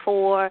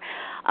 1984.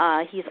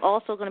 He's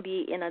also going to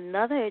be in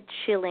another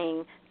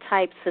chilling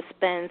type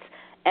suspense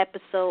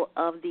episode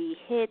of the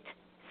hit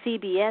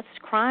CBS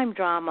crime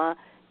drama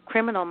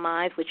Criminal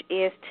Minds, which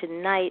airs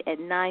tonight at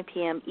 9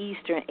 p.m.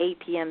 Eastern, 8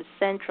 p.m.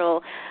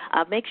 Central.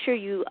 Make sure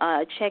you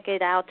check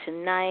it out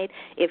tonight.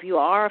 If you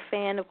are a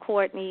fan of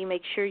Courtney,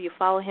 make sure you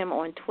follow him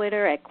on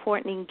Twitter at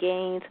Courtney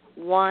Gaines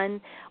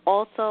 1.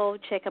 Also,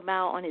 check him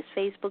out on his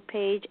Facebook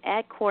page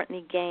at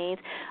Courtney Gaines.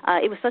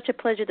 It was such a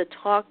pleasure to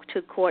talk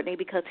to Courtney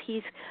because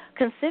he's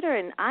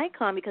considered an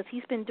icon because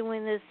he's been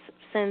doing this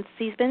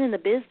he's been in the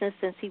business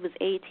since he was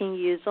 18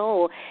 years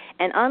old.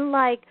 And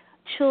unlike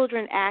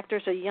children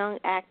actors or young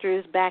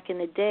actors back in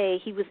the day,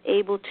 he was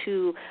able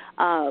to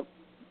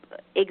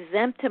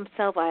exempt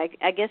himself, I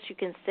guess you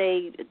can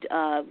say,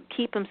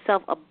 keep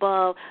himself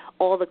above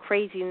all the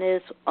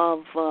craziness of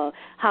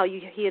how you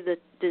hear the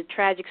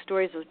tragic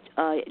stories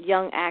of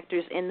young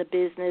actors in the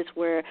business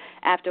where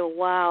after a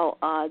while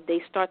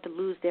they start to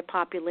lose their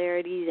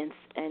popularity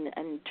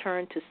and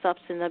turn to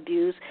substance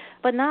abuse.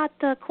 But not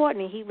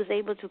Courtney. He was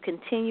able to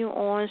continue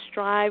on,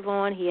 strive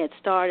on. He had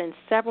starred in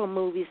several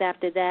movies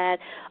after that,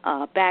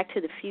 Back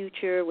to the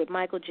Future with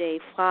Michael J.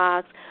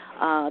 Fox,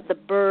 The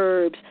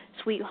Burbs,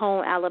 Sweet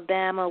Home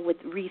Alabama with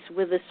Reese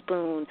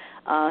Witherspoon.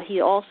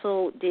 He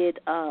also did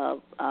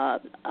Rob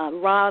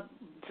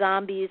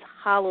Zombie's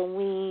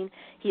Halloween.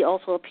 He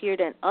also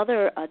appeared in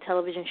other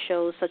television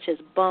shows such as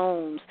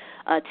Bones,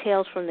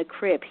 Tales from the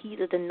Crypt, Heat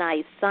of the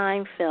Night,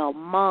 Seinfeld,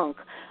 Monk,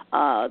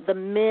 The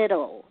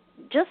Middle,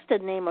 just to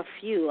name a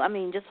few. I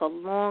mean, just a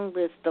long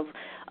list of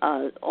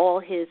all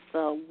his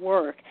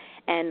work.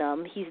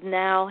 And he's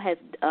now has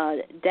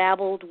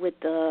dabbled with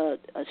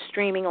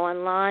streaming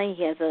online.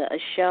 He has a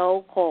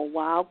show called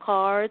Wild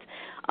Cards.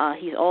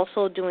 He's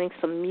also doing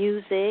some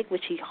music,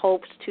 which he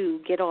hopes to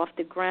get off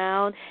the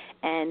ground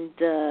and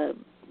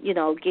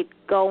get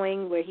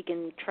going where he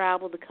can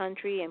travel the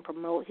country and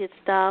promote his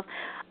stuff.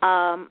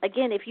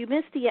 Again, if you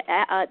missed the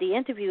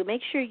interview,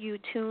 make sure you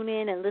tune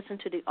in and listen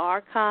to the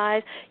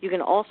archive. You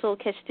can also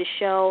catch the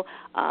show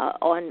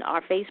on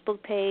our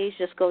Facebook page.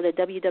 Just go to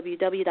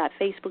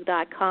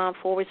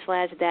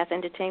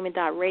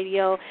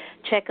www.facebook.com/dasentertainment.radio.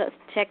 Check the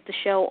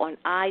show on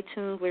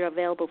iTunes. We're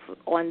available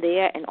on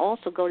there. And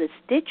also go to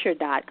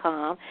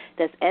Stitcher.com.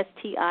 That's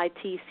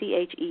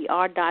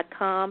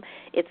STITCHER.com.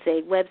 It's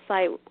a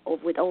website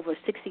with over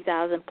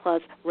 60,000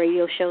 plus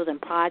radio shows and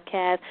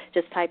podcasts.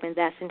 Just type in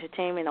That's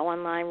Entertainment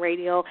Online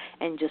Radio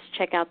and just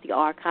check out the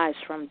archives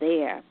from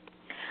there.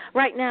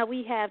 Right now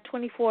we have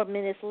 24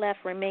 minutes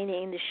left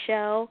remaining in the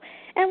show.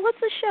 And what's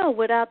the show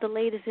without the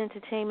latest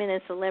entertainment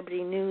and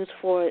celebrity news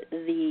for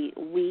the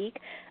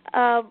week?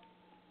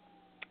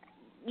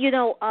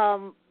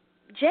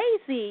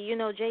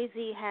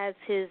 Jay-Z has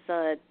his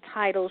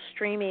Tidal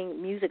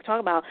streaming music. Talk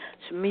about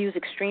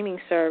music streaming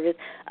service.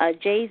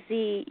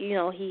 Jay-Z,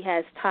 he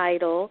has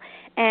Tidal.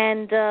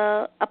 And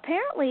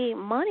apparently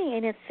money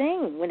ain't a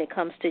thing when it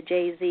comes to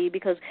Jay-Z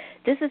because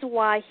this is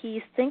why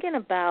he's thinking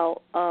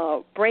about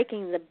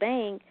breaking the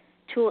bank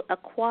to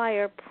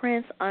acquire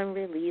Prince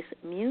unreleased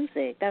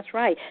music. That's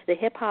right. The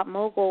hip-hop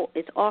mogul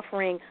is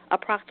offering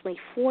approximately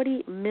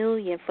 $40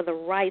 million for the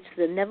rights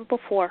to the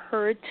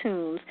never-before-heard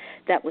tunes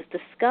that was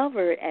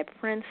discovered at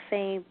Prince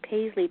famed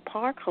Paisley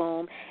Park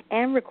home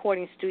and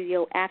recording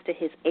studio after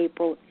his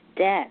April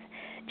death.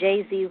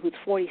 Jay-Z, who's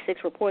 46,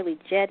 reportedly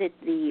jetted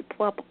the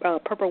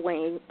Purple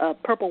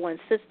One's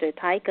sister,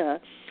 Tyka,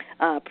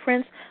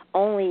 Prince's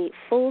only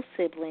full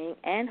sibling,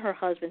 and her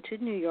husband to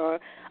New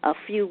York a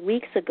few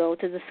weeks ago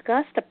to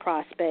discuss the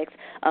prospects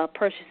of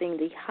purchasing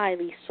the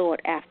highly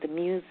sought-after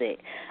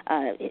music.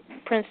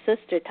 Prince's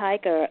sister,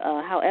 Tyka,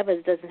 however,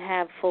 doesn't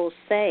have full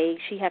say.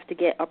 She has to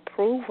get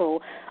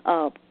approval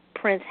of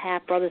Prince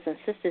half-brothers and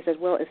sisters, as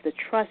well as the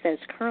trust that is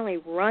currently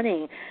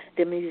running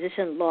the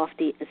musician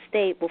Lofty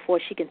estate before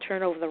she can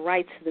turn over the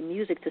rights to the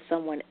music to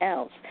someone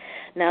else.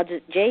 Now,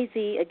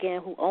 Jay-Z, again,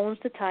 who owns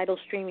the Tidal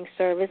streaming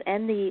service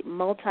and the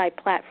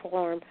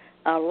multi-platform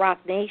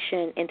Rock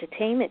Nation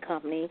Entertainment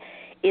Company,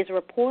 is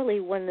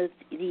reportedly one of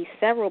the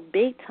several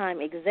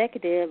big-time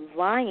executives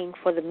vying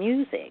for the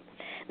music.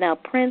 Now,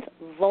 Prince's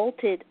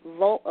vaulted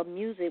vault of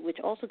music, which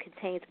also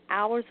contains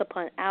hours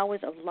upon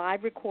hours of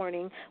live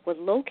recording, was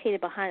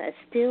located behind a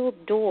steel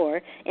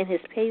door in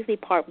his Paisley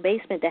Park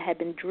basement that had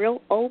been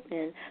drilled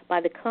open by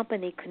the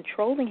company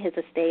controlling his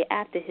estate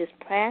after his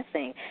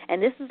passing.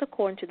 And this is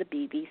according to the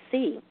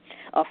BBC.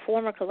 A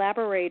former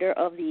collaborator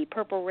of the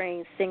Purple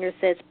Rain singer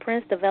says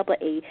Prince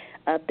developed a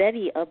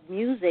bevy of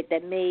music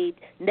that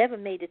never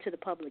made it to the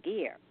public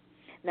ear.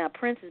 Now,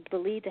 Prince is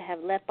believed to have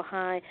left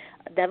behind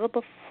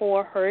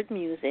never-before-heard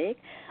music.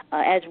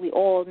 As we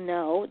all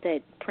know,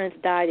 that Prince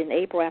died in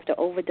April after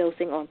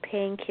overdosing on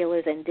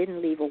painkillers and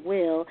didn't leave a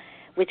will,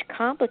 which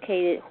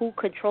complicated who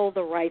controlled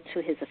the rights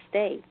to his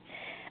estate.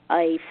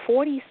 A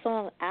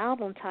 40-song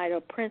album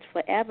titled Prince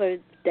Forever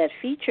that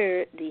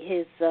featured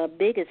his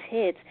biggest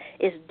hits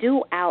is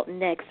due out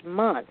next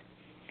month,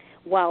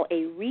 while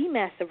a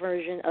remastered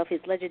version of his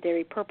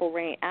legendary Purple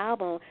Rain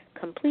album,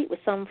 complete with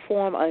some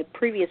form of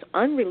previous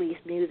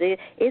unreleased music,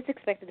 is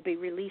expected to be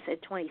released in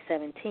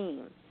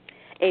 2017.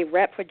 A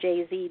rep for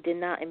Jay-Z did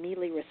not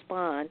immediately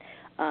respond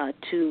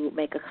to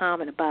make a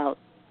comment about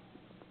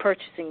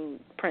purchasing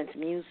Prince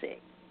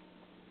music.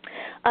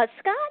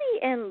 Scottie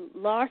and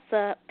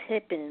Larsa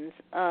Pippen's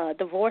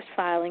divorce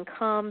filing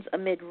comes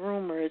amid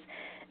rumors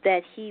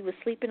that he was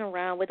sleeping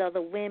around with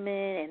other women,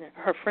 and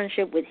her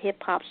friendship with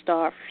hip-hop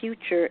star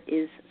Future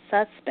is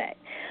suspect.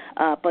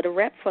 But a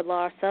rep for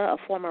Larsa, a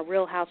former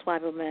Real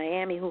Housewife of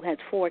Miami who has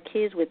 4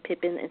 kids with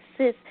Pippen,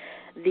 insists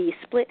the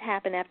split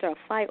happened after a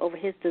fight over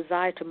his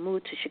desire to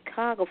move to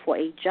Chicago for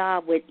a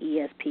job with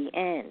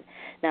ESPN.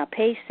 Now,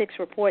 Page Six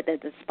report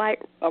that despite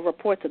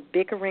reports of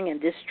bickering and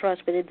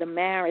distrust within the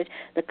marriage,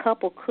 the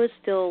couple could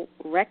still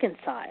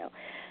reconcile.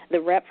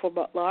 The rep for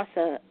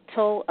Larsa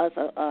told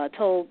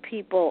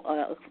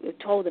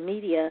the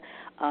media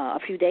a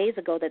few days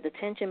ago that the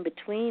tension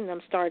between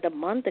them started a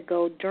month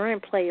ago during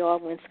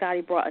playoff when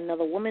Scottie brought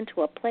another woman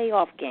to a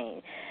playoff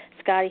game.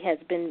 Scottie has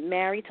been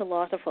married to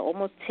Larsa for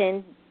almost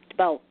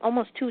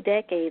 2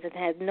 decades and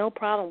has no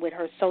problem with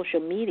her social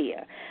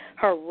media.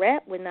 Her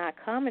rep would not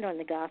comment on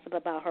the gossip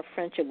about her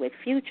friendship with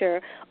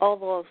Future,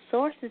 although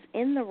sources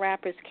in the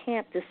rapper's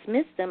camp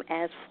dismissed them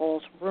as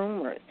false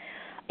rumors.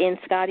 In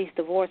Scottie's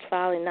divorce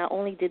filing, not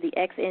only did the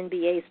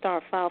ex-NBA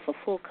star file for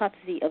full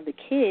custody of the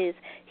kids,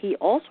 he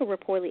also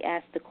reportedly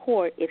asked the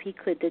court if he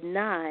could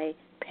deny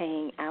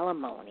paying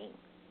alimony.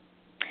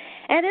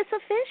 And it's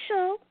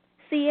official.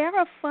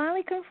 Ciara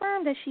finally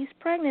confirmed that she's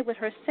pregnant with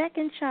her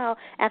second child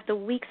after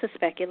weeks of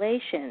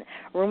speculation.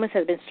 Rumors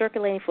have been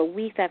circulating for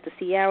weeks after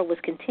Ciara was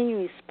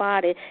continually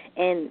spotted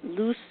in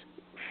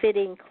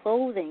loose-fitting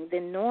clothing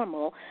than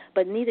normal,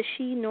 but neither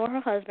she nor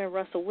her husband,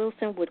 Russell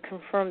Wilson, would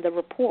confirm the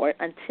report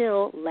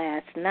until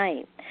last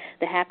night.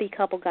 The happy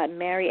couple got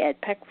married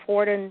at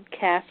Peckforton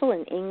Castle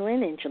in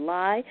England in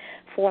July,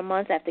 4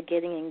 months after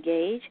getting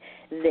engaged.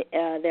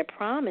 Their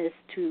promise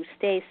to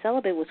stay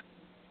celibate was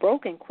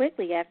broken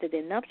quickly after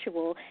their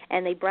nuptial,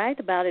 and they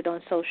bragged about it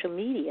on social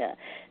media.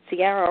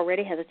 Ciara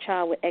already has a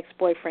child with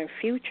ex-boyfriend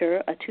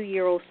Future, a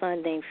 2-year-old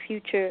son named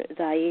Future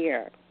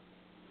Zaire.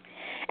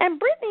 And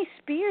Britney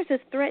Spears is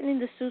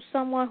threatening to sue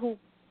someone who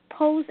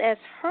posed as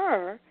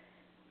her,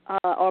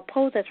 or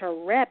posed as her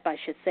rep, I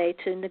should say,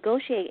 to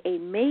negotiate a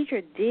major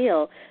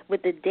deal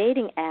with the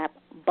dating app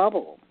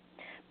Bubble.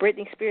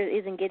 Britney Spears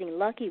isn't getting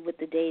lucky with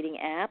the dating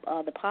app.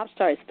 The pop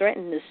star is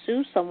threatening to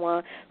sue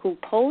someone who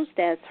posed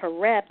as her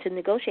rep to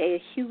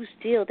negotiate a huge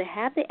deal to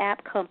have the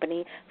app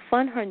company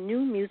fund her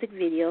new music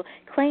video,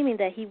 claiming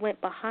that he went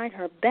behind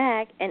her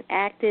back and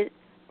acted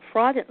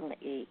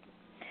fraudulently.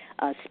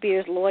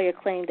 Spears' lawyer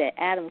claimed that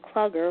Adam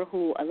Klugger,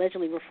 who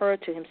allegedly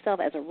referred to himself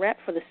as a rep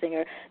for the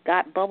singer,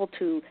 got Bubble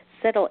to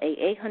settle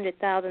a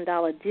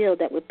 $800,000 deal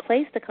that would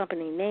place the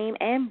company name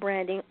and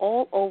branding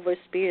all over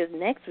Spears'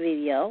 next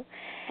video.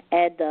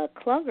 And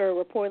Klugger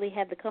reportedly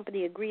had the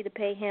company agree to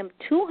pay him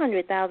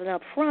 $200,000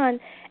 up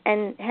front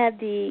and had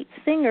the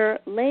singer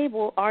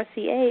label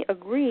RCA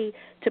agree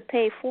to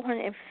pay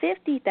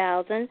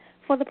 $450,000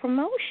 for the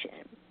promotion.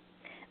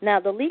 Now,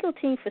 the legal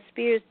team for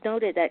Spears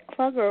noted that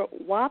Klugger's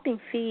whopping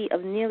fee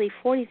of nearly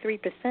 43%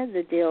 of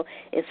the deal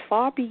is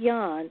far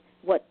beyond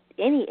what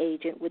any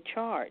agent would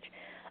charge.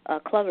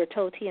 Klugger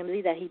told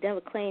TMZ that he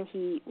never claimed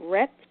he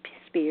repped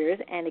Spears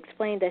and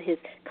explained that his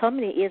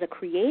company is a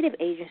creative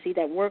agency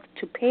that works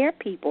to pair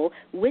people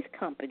with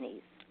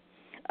companies.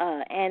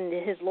 And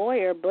his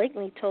lawyer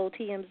blatantly told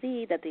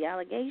TMZ that the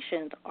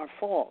allegations are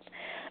false.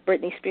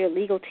 Britney Spears'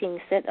 legal team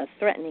sent a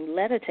threatening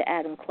letter to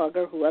Adam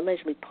Klugger, who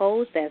allegedly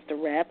posed as the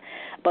rep.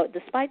 But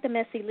despite the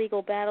messy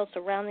legal battle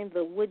surrounding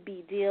the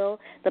would-be deal,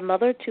 the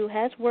mother of two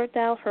has worked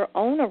out her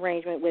own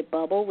arrangement with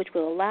Bubble, which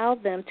will allow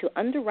them to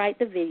underwrite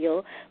the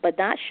video but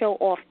not show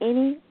off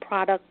any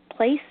product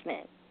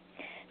placement.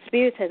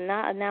 Spears has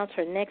not announced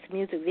her next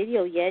music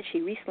video yet.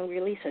 She recently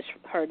released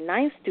her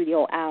 9th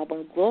studio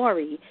album,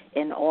 Glory,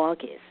 in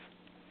August.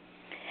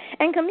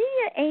 And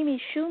comedian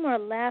Amy Schumer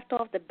laughed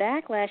off the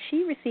backlash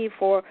she received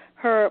for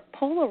her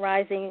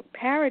polarizing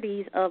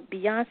parodies of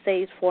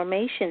Beyonce's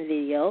Formation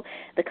video.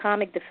 The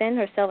comic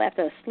defended herself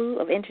after a slew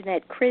of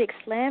Internet critics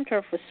slammed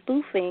her for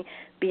spoofing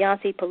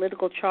Beyonce's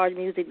political charge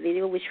music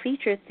video, which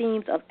featured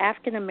themes of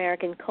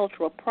African-American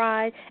cultural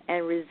pride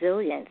and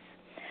resilience.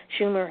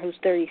 Schumer, who's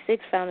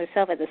 36, found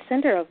herself at the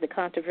center of the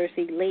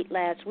controversy late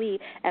last week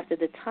after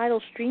the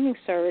Tidal streaming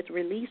service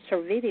released her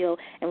video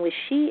in which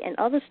she and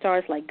other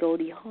stars like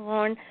Goldie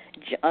Hawn,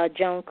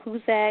 Joan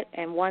Cusack,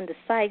 and Wanda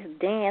Sykes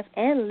danced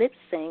and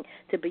lip-synced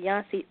to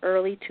Beyonce's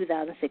early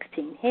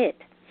 2016 hit.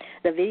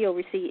 The video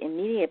received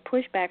immediate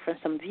pushback from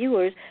some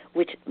viewers,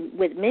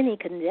 with many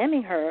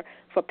condemning her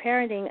for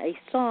parodying a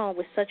song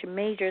with such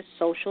major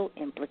social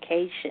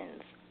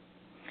implications.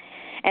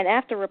 And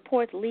after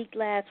reports leaked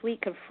last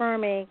week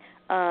confirming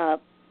Mariah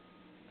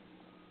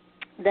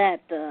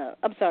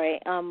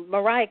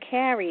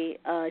Carey,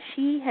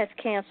 she has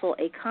canceled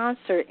a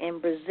concert in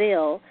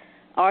Brazil,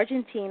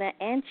 Argentina,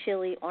 and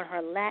Chile on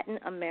her Latin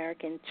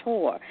American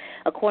tour.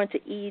 According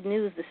to E!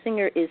 News, the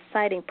singer is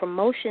citing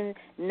promotion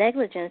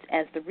negligence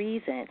as the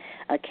reason.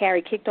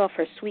 Carey kicked off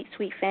her Sweet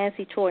Sweet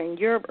Fantasy tour in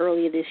Europe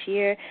earlier this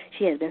year.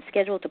 She has been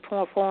scheduled to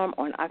perform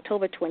on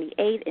October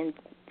 28th in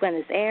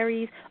Buenos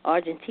Aires,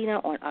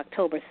 Argentina, on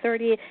October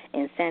 30th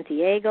in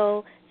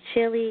Santiago,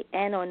 Chile,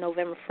 and on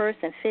November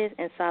 1st and 5th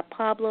in Sao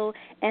Paulo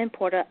and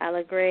Porto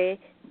Alegre,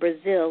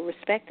 Brazil,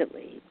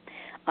 respectively.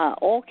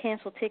 All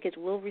canceled tickets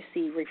will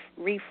receive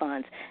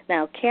refunds.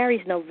 Now,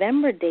 Carey's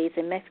November dates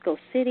in Mexico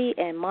City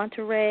and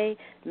Monterrey,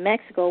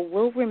 Mexico,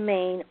 will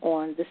remain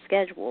on the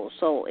schedule.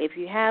 So if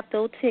you have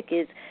those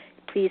tickets,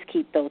 please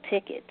keep those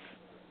tickets.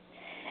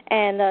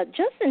 And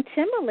Justin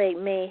Timberlake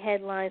made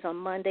headlines on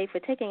Monday for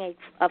taking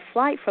a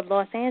flight from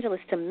Los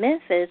Angeles to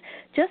Memphis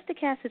just to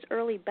cast his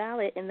early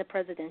ballot in the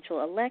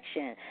presidential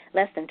election.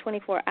 Less than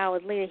 24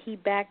 hours later, he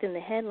backed in the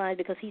headlines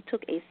because he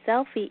took a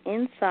selfie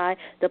inside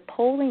the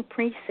polling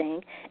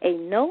precinct, a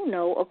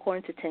no-no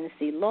according to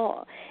Tennessee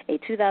law. A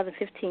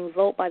 2015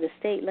 vote by the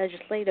state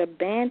legislature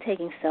banned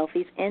taking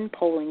selfies in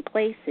polling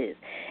places.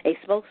 A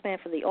spokesman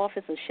for the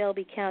Office of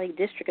Shelby County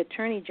District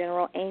Attorney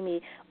General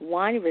Amy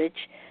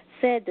Weinrich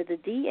said that the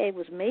DA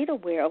was made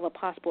aware of a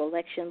possible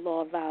election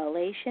law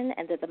violation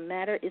and that the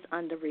matter is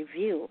under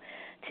review.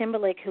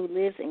 Timberlake, who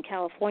lives in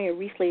California,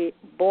 recently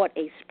bought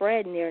a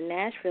spread near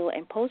Nashville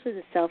and posted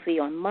a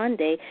selfie on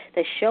Monday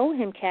that showed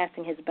him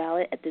casting his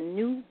ballot at the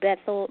New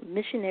Bethel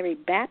Missionary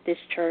Baptist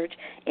Church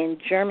in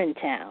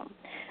Germantown.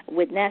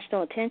 With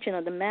national attention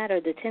on the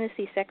matter, the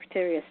Tennessee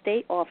Secretary of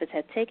State office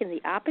had taken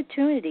the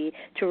opportunity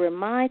to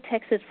remind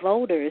Texas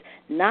voters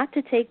not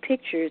to take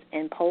pictures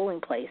in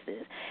polling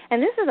places.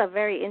 And this is a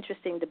very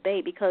interesting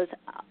debate because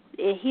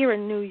here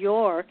in New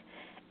York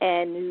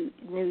and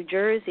New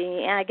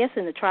Jersey, and I guess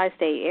in the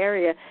tri-state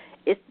area,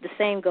 the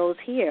same goes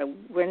here.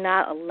 We're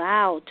not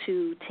allowed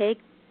to take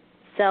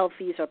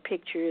selfies or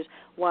pictures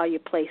while you're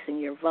placing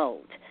your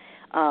vote.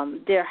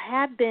 There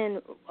have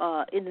been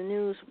in the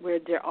news where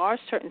there are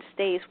certain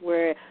states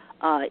where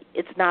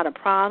it's not a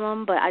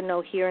problem, but I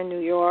know here in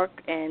New York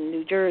and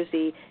New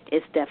Jersey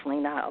it's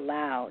definitely not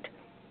allowed.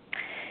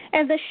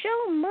 And the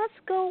show must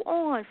go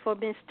on for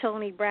Miss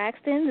Toni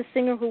Braxton. The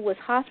singer, who was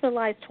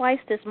hospitalized twice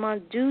this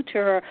month due to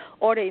her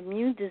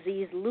autoimmune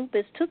disease,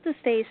 lupus, took the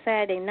stage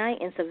Saturday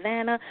night in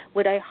Savannah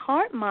with a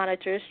heart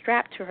monitor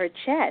strapped to her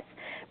chest.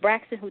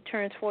 Braxton, who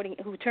turned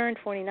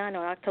 49 on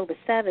October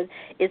 7th,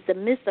 is the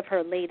midst of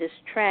her latest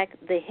track,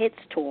 The Hits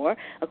Tour.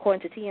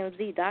 According to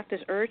TMZ,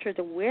 doctors urged her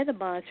to wear the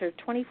monitor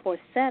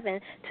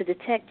 24/7 to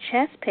detect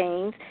chest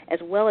pains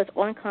as well as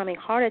oncoming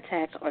heart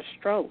attacks or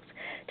strokes.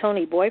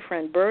 Toni's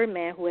boyfriend,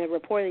 Birdman, who had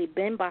reportedly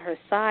been by her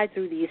side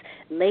through these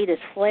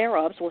latest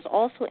flare-ups, was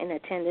also in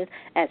attendance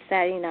at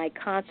Saturday night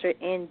concert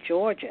in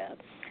Georgia.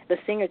 The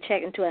singer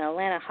checked into an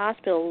Atlanta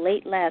hospital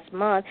late last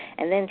month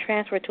and then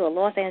transferred to a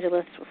Los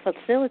Angeles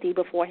facility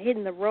before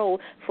hitting the road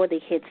for the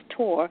Hits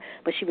Tour,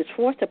 but she was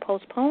forced to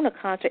postpone a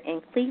concert in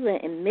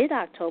Cleveland in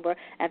mid-October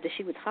after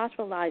she was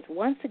hospitalized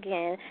once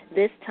again,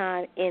 this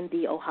time in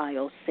the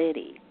Ohio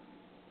City.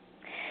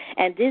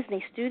 And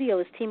Disney Studio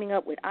is teaming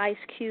up with Ice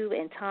Cube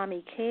and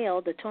Tommy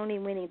Kail, the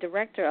Tony-winning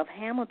director of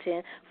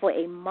Hamilton, for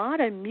a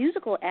modern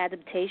musical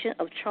adaptation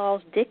of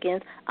Charles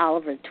Dickens'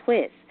 Oliver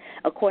Twist.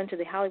 According to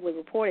The Hollywood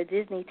Reporter,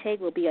 Disney Take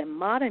will be a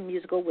modern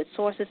musical with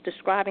sources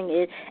describing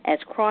it as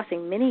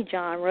crossing many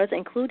genres,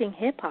 including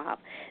hip-hop.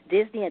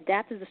 Disney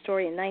adapted the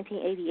story in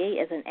 1988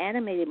 as an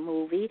animated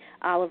movie,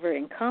 Oliver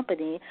and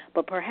Company,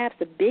 but perhaps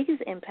the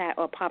biggest impact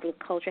on popular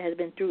culture has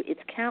been through its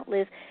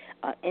countless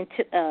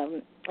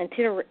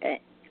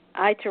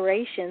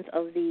iterations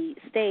of the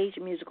stage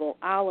musical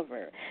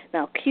Oliver.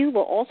 Now, Cube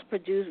will also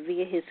produce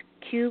via his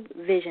Cube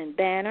Vision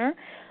banner.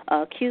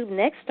 Cube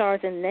next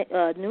stars in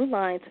New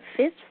Line's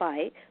Fist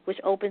Fight, which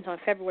opens on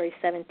February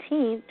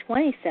 17,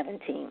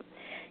 2017.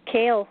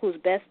 Kail, who's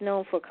best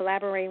known for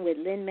collaborating with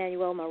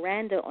Lin-Manuel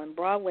Miranda on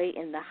Broadway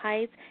in The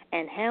Heights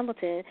and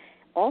Hamilton,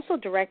 also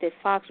directed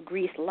Fox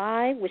Grease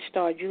Live, which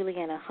starred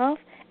Juliana Hough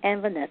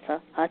and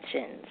Vanessa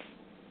Hudgens.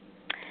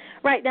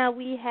 Right now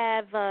we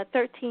have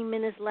 13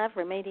 minutes left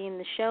remaining in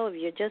the show. If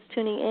you're just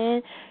tuning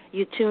in,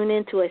 you tune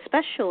into a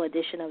special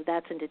edition of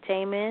That's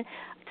Entertainment.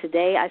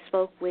 Today I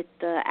spoke with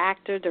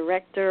actor,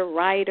 director,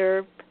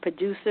 writer,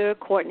 producer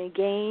Courtney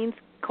Gaines.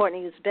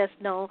 Courtney is best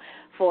known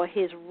for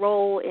his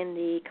role in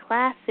the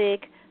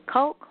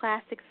cult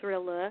classic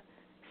thriller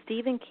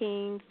Stephen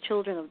King's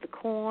Children of the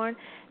Corn.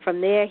 From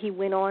there he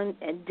went on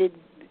and did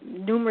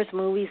numerous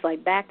movies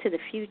like Back to the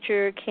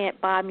Future, Can't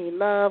Buy Me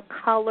Love,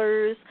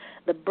 Colors,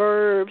 The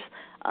Burbs,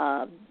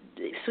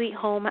 Sweet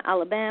Home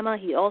Alabama.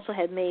 He also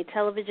had made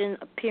television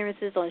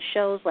appearances on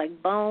shows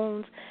like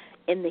Bones,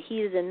 In the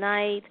Heat of the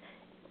Night,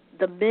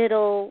 The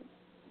Middle,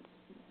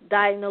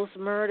 Diagnosed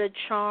Murder,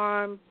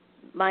 Charm,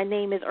 My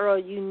Name is Earl,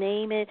 you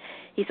name it.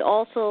 He's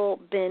also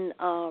been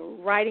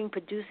writing,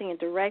 producing, and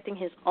directing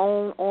his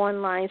own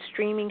online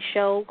streaming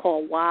show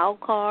called Wild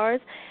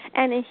Cards,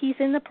 and he's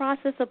in the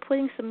process of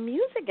putting some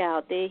music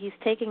out there. He's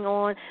taking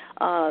on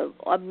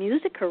a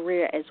music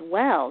career as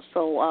well.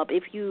 So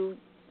if you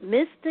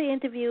missed the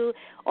interview,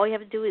 all you have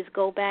to do is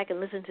go back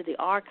and listen to the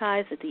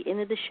archives at the end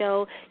of the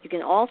show. You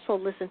can also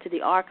listen to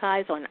the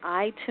archives on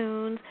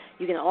iTunes.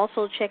 You can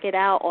also check it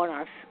out on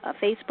our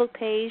Facebook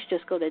page.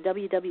 Just go to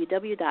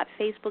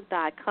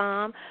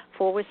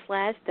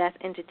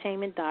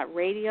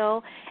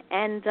www.facebook.com/that'sentertainment.radio.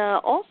 And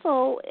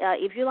also,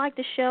 if you like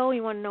the show,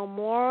 you want to know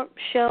more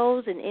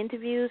shows and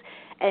interviews,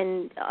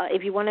 and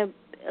if you want to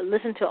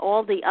listen to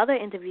all the other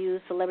interviews,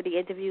 celebrity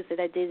interviews that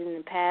I did in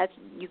the past,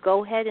 you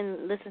go ahead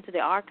and listen to the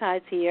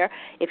archives here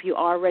if you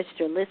are a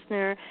registered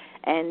listener,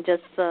 and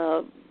just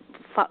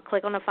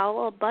click on the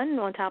follow-up button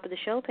on top of the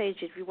show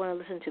page if you want to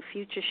listen to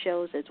future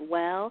shows as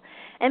well.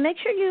 And make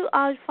sure you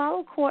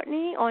follow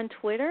Courtney on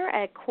Twitter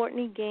at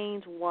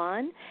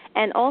CourtneyGaines1,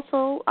 and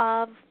also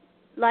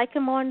like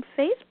him on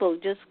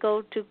Facebook. Just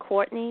go to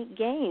Courtney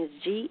Gaines,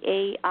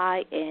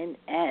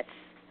 Gains.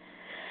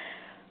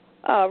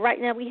 Right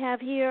now we have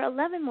here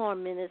 11 more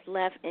minutes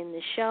left in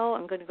the show.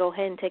 I'm going to go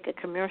ahead and take a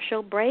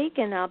commercial break,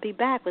 and I'll be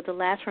back with the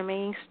last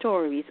remaining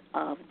stories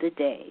of the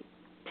day.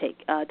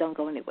 Don't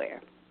go anywhere.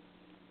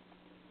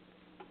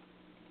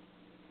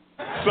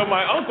 So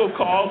my uncle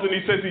calls and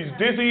he says he's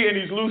dizzy and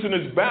he's losing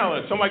his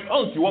balance. I'm like,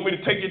 Unc, you want me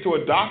to take you to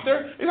a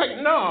doctor? He's like,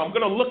 no, I'm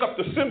going to look up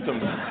the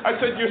symptoms. I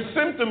said, your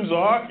symptoms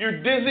are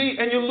you're dizzy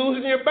and you're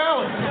losing your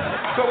balance.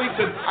 So he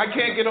said, I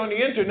can't get on the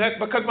internet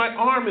because my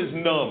arm is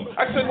numb.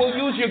 I said, well,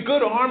 use your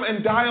good arm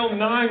and dial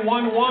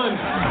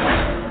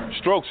 911.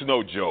 Stroke's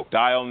no joke.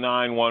 Dial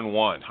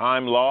 911.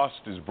 Time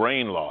lost is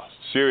brain lost.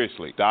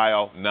 Seriously,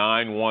 dial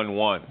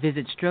 911.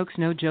 Visit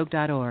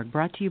strokesnojoke.org,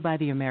 brought to you by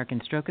the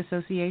American Stroke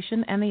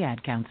Association and the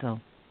Ad Council.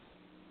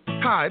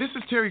 Hi, this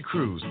is Terry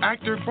Crews,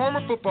 actor,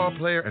 former football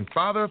player, and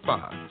father of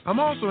 5. I'm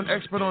also an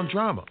expert on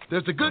drama.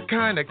 There's the good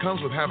kind that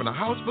comes with having a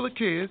house full of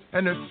kids,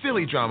 and there's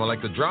silly drama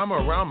like the drama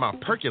around my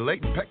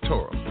percolating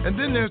pectorals. And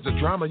then there's the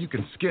drama you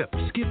can skip.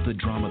 Skip the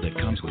drama that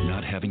comes with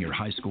not having your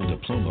high school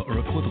diploma or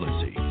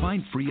equivalency.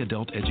 Find free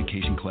adult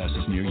education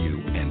classes near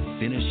you and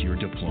finish your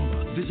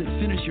diploma. Visit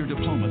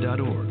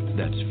finishyourdiploma.org.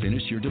 That's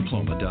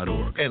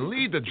finishyourdiploma.org. And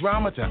lead the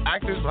drama to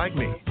actors like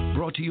me.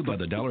 Brought to you by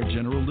the Dollar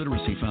General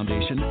Literacy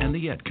Foundation and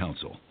the Ad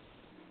Council.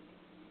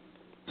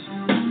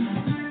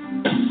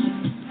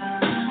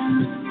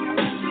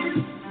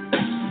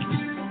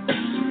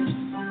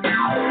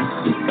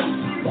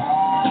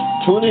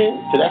 Tune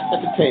in to That's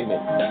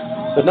Entertainment,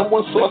 the number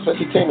one source for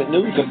entertainment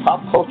news and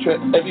pop culture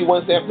every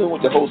Wednesday afternoon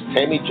with your host,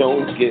 Tammy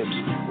Jones Gibbs,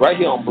 right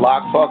here on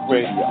Blog Talk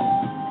Radio.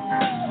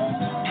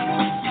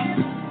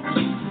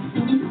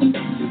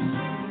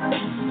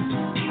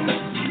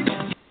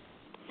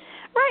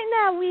 Right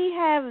now we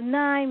have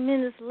 9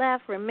 minutes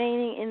left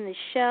remaining in the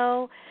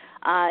show.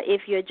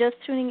 If you're just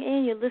tuning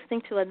in, you're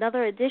listening to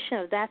another edition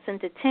of That's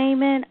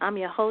Entertainment. I'm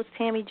your host,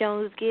 Tammy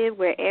Jones Gibb,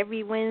 where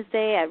every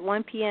Wednesday at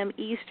 1 p.m.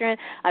 Eastern,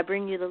 I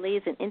bring you the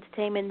latest in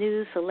entertainment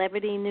news,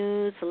 celebrity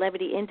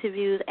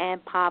interviews,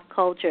 and pop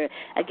culture.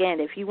 Again,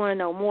 if you want to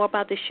know more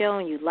about the show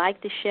and you like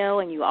the show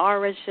and you are a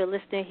registered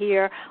listener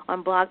here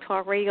on Blog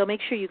Talk Radio,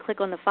 make sure you click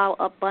on the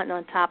follow-up button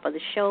on top of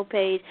the show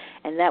page,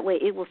 and that way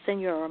it will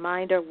send you a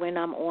reminder when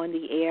I'm on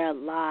the air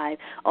live.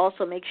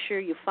 Also, make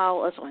sure you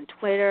follow us on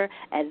Twitter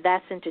at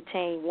That's Entertainment.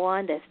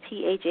 One, that's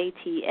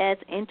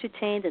THATS,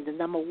 entertained, and the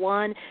number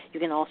 1. You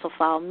can also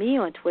follow me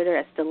on Twitter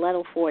at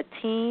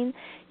Stiletto14.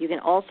 You can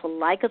also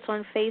like us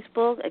on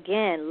Facebook.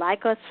 Again,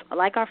 like our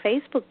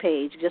Facebook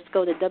page. Just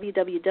go to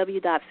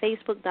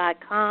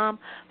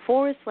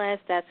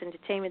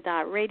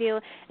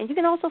www.facebook.com/that'sentertainment.radio. And you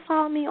can also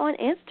follow me on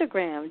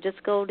Instagram.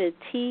 Just go to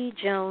T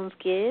Jones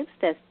Gibbs.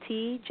 That's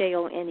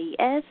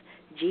TJONES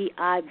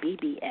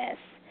GIBBS.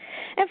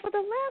 And for the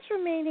last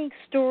remaining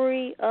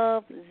story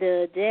of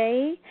the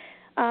day,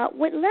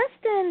 with less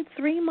than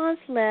 3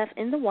 months left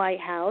in the White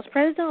House,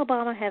 President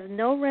Obama has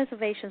no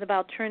reservations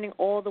about turning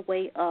all the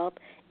way up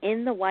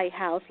in the White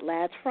House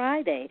last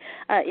Friday.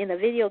 In a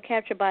video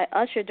captured by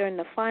Usher during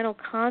the final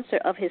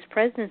concert of his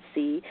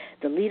presidency,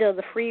 the leader of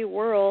the free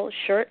world,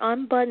 shirt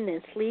unbuttoned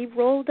and sleeve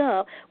rolled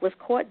up, was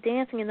caught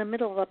dancing in the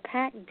middle of a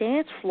packed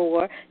dance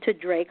floor to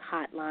Drake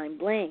Hotline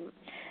Bling.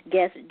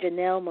 Guest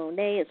Janelle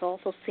Monáe is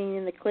also seen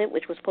in the clip,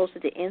 which was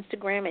posted to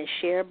Instagram and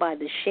shared by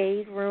The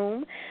Shade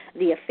Room.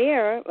 The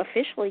affair,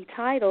 officially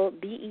titled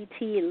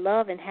BET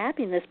Love and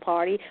Happiness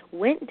Party,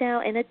 went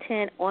down in a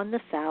tent on the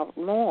South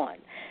Lawn.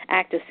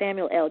 Actor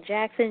Samuel L.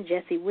 Jackson,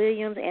 Jesse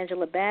Williams,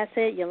 Angela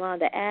Bassett,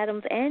 Yolanda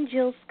Adams, and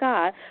Jill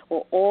Scott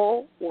were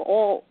all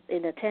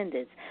in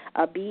attendance.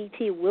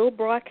 BET will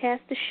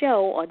broadcast the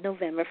show on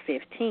November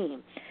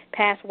 15.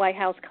 Past White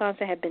House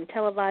concert had been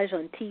televised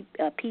on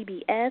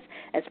PBS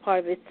as part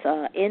of its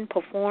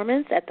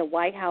in-performance at the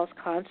White House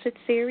Concert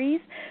Series.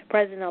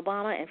 President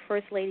Obama and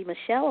First Lady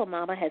Michelle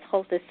Obama has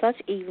hosted such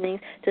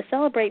evenings to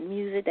celebrate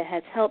music that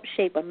has helped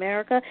shape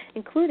America,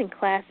 including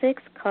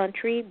classics,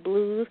 country,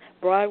 blues,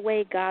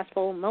 Broadway,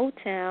 gospel,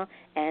 Motown,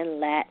 and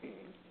Latin.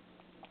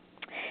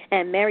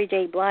 And Mary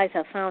J. Blige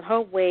has found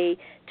her way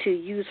to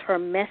use her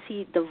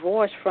messy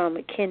divorce from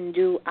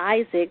Kendu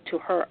Isaac to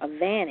her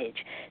advantage.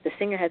 The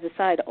singer has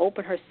decided to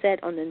open her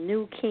set on the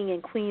new King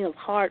and Queen of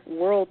Heart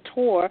World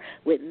Tour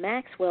with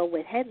Maxwell,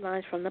 with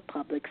headlines from the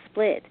public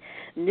split.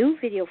 New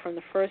video from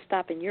the first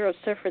stop in Europe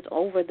surfaced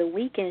over the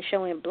weekend,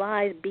 showing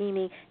Blige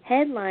beaming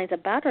headlines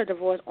about her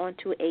divorce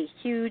onto a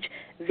huge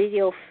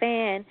video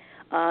fan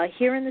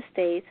here in the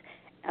States,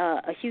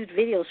 a huge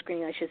video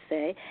screen, I should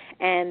say,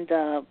 and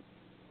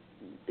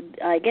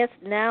I guess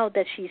now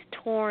that she's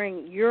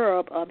touring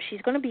Europe,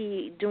 she's going to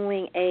be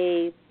doing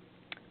I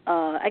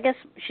guess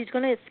she's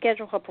going to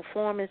schedule her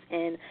performance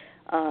in,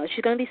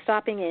 she's going to be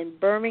stopping in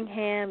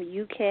Birmingham,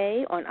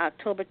 UK on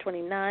October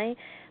 29th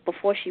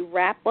before she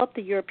wrap up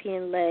the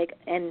European leg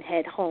and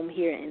head home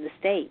here in the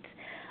States.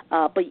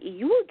 But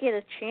you will get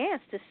a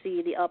chance to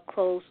see the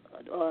up-close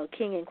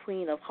King and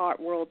Queen of Heart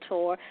World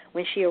Tour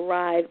when she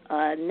arrives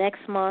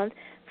next month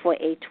for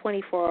a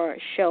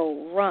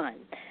 24-show run.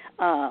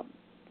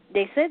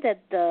 They said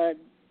that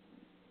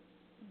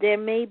there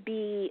may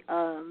be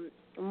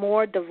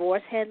more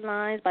divorce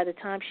headlines by the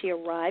time she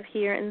arrived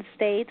here in the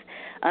States.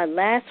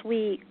 Last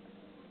week,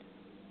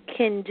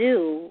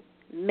 Kendu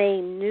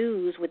made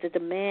news with the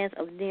demands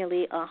of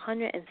nearly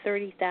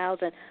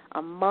 $130,000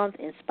 a month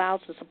in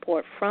spousal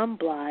support from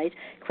Blige,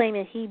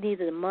 claiming he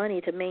needed the money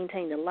to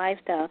maintain the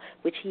lifestyle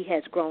which he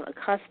has grown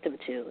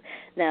accustomed to.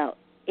 Now,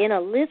 in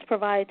a list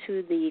provided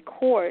to the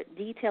court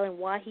detailing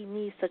why he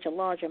needs such a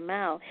large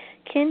amount,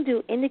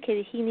 Kendu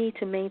indicated he needs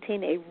to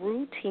maintain a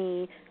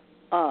routine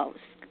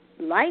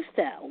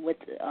lifestyle with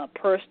a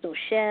personal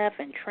chef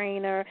and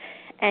trainer,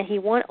 and he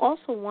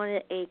also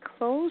wanted a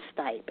clothes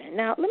stipend.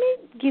 Now, let me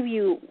give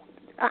you,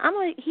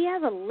 he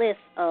has a list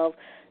of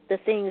the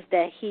things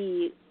that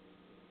he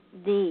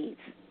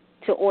needs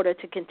to order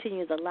to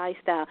continue the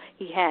lifestyle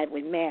he had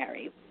with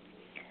Mary.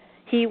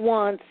 He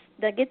wants,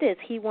 now get this,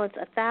 he wants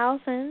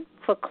 $1,000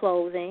 for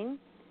clothing,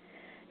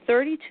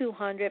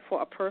 $3,200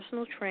 for a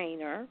personal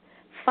trainer,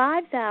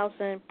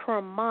 $5,000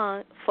 per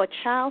month for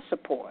child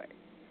support.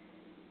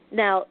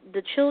 Now,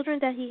 the children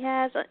that he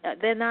has,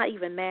 they're not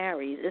even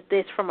married.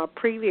 It's from a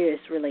previous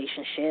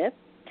relationship.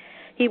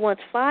 He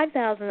wants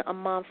 $5,000 a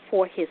month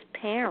for his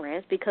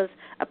parents because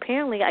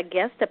apparently, I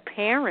guess his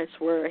parents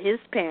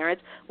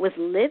was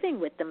living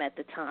with them at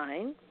the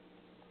time.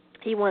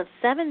 He wants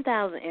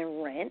 $7,000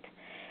 in rent,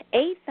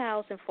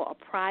 $8,000 for a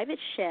private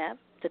chef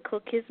to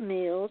cook his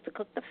meals, to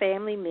cook the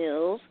family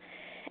meals,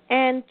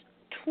 and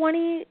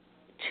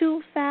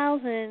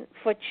 $22,000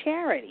 for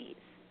charities.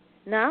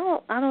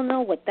 Now, I don't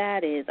know what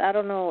that is. I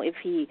don't know if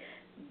he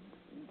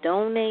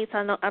donates.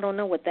 I don't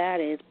know what that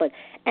is.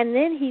 And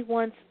then he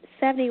wants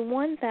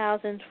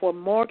 $71,000 for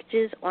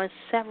mortgages on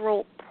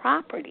several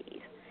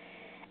properties,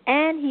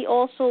 and he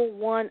also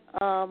wants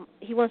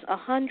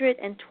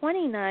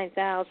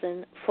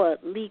 $129,000 for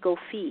legal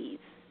fees.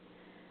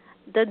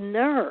 The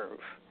nerve!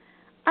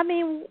 I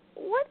mean,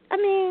 what? I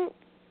mean,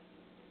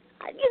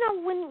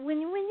 when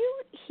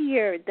you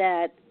hear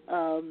that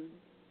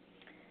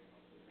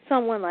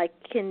someone like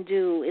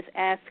Kendu is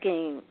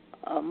asking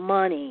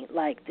money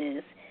like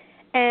this,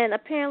 and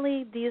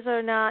apparently these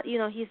are not, he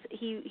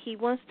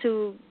wants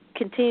to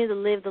continue to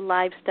live the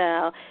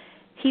lifestyle.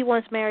 He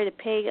wants Mary to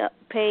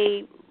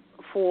pay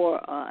for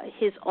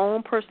his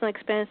own personal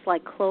expense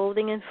like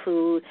clothing and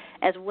food,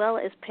 as well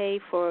as pay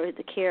for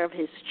the care of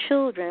his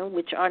children,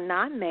 which are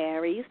not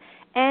married,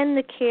 and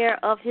the care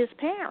of his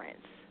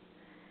parents.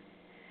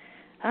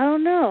 I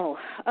don't know.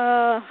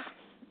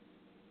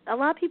 A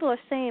lot of people are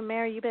saying,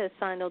 Mary, you better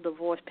sign those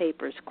divorce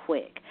papers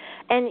quick.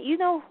 And,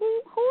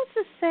 who's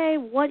to say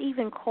what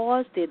even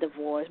caused their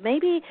divorce?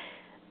 Maybe,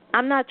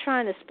 I'm not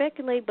trying to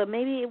speculate, but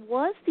maybe it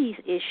was these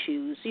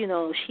issues.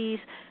 She's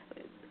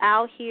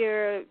out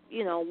here,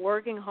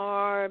 working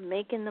hard,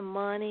 making the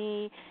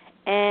money,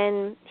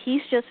 and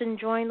he's just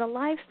enjoying the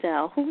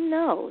lifestyle. Who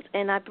knows?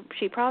 And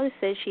she probably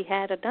said she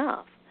had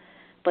enough.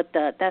 But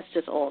that's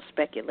just all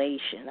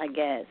speculation, I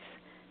guess.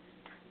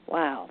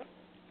 Wow.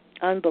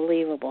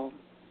 Unbelievable.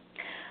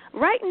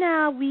 Right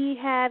now we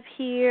have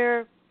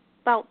here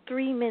about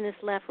 3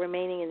 minutes left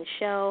remaining in the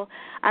show.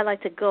 I'd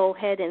like to go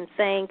ahead and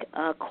thank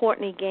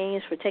Courtney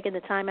Gaines for taking the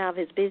time out of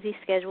his busy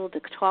schedule to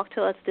talk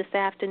to us this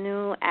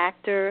afternoon.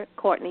 Actor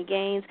Courtney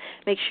Gaines.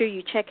 Make sure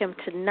you check him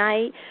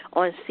tonight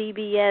on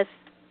CBS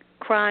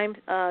crime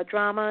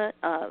drama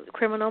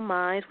Criminal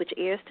Minds, which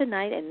airs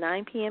tonight at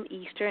 9 p.m.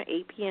 Eastern,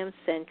 8 p.m.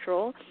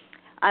 Central.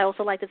 I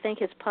also like to thank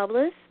his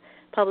publicist,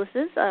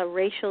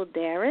 Rachel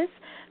Darris,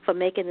 for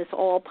making this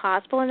all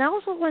possible. And I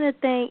also want to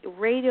thank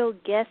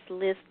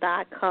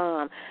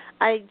RadioGuestList.com.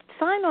 I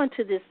signed on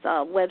to this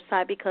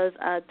website because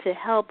to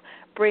help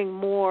bring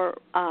more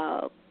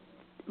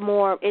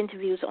more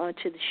interviews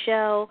onto the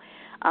show.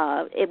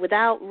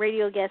 Without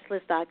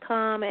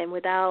RadioGuestList.com and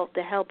without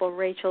the help of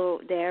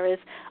Rachel Darris,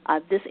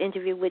 this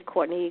interview with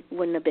Courtney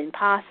wouldn't have been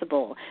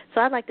possible.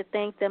 So I'd like to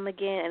thank them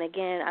again, and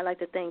again, I'd like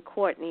to thank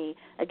Courtney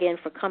again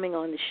for coming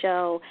on the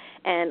show.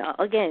 And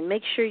again,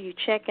 make sure you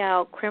check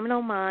out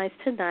Criminal Minds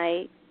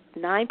tonight,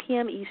 9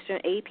 p.m.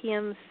 Eastern, 8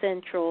 p.m.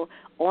 Central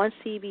on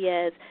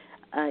CBS.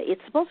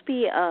 It's supposed to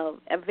be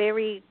a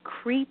very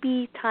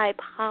creepy type,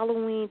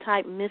 Halloween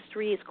type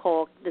mystery.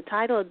 The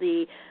title of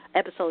the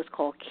episode is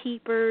called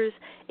Keepers.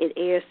 It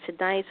airs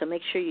tonight, so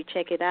make sure you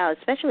check it out,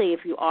 especially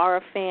if you are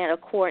a fan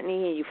of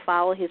Courtney and you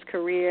follow his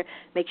career.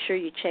 Make sure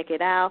you check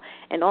it out.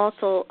 And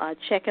also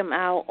check him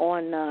out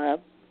on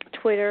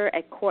Twitter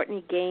at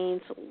Courtney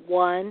Gaines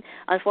 1.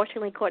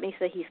 Unfortunately, Courtney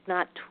said he's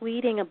not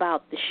tweeting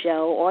about the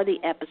show or the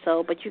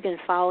episode, but you can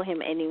follow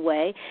him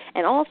anyway.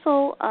 And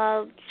also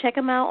check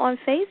him out on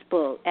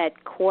Facebook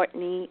at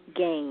Courtney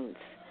Gaines.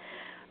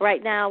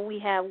 Right now, we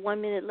have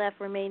 1 minute left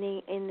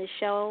remaining in the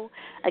show.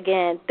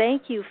 Again,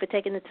 thank you for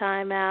taking the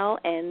time out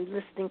and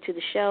listening to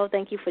the show.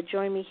 Thank you for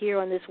joining me here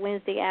on this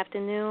Wednesday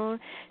afternoon.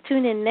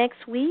 Tune in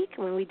next week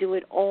when we do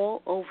it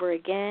all over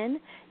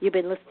again. You've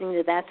been listening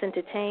to That's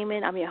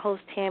Entertainment. I'm your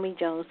host, Tammy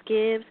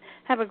Jones-Gibbs.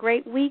 Have a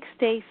great week.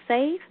 Stay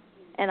safe,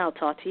 and I'll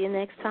talk to you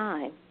next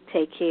time.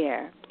 Take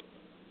care.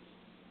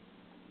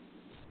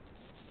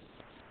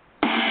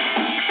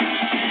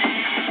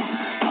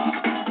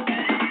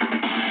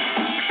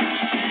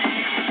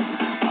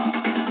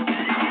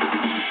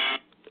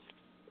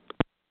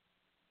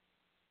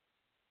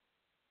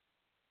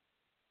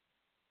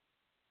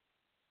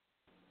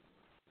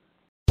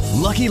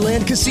 Lucky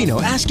Land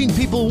Casino, asking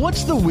people,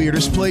 what's the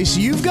weirdest place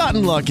you've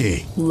gotten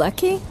lucky?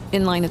 Lucky?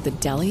 In line at the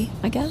deli,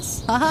 I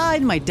guess? Aha,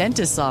 in my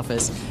dentist's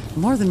office.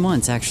 More than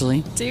once,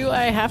 actually. Do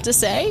I have to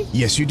say?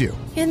 Yes, you do.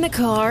 In the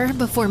car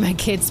before my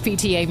kids'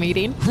 PTA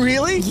meeting.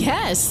 Really?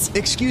 Yes.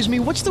 Excuse me,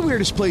 what's the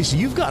weirdest place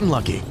you've gotten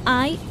lucky?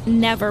 I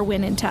never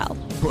win and tell.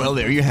 Well,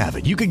 there you have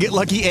it. You can get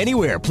lucky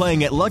anywhere,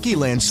 playing at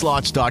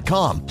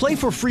LuckyLandSlots.com. Play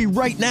for free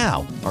right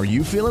now. Are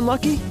you feeling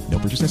lucky? No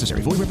purchase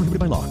necessary. Void where prohibited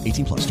by law.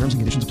 18+. Terms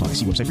and conditions apply.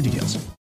 See website for details.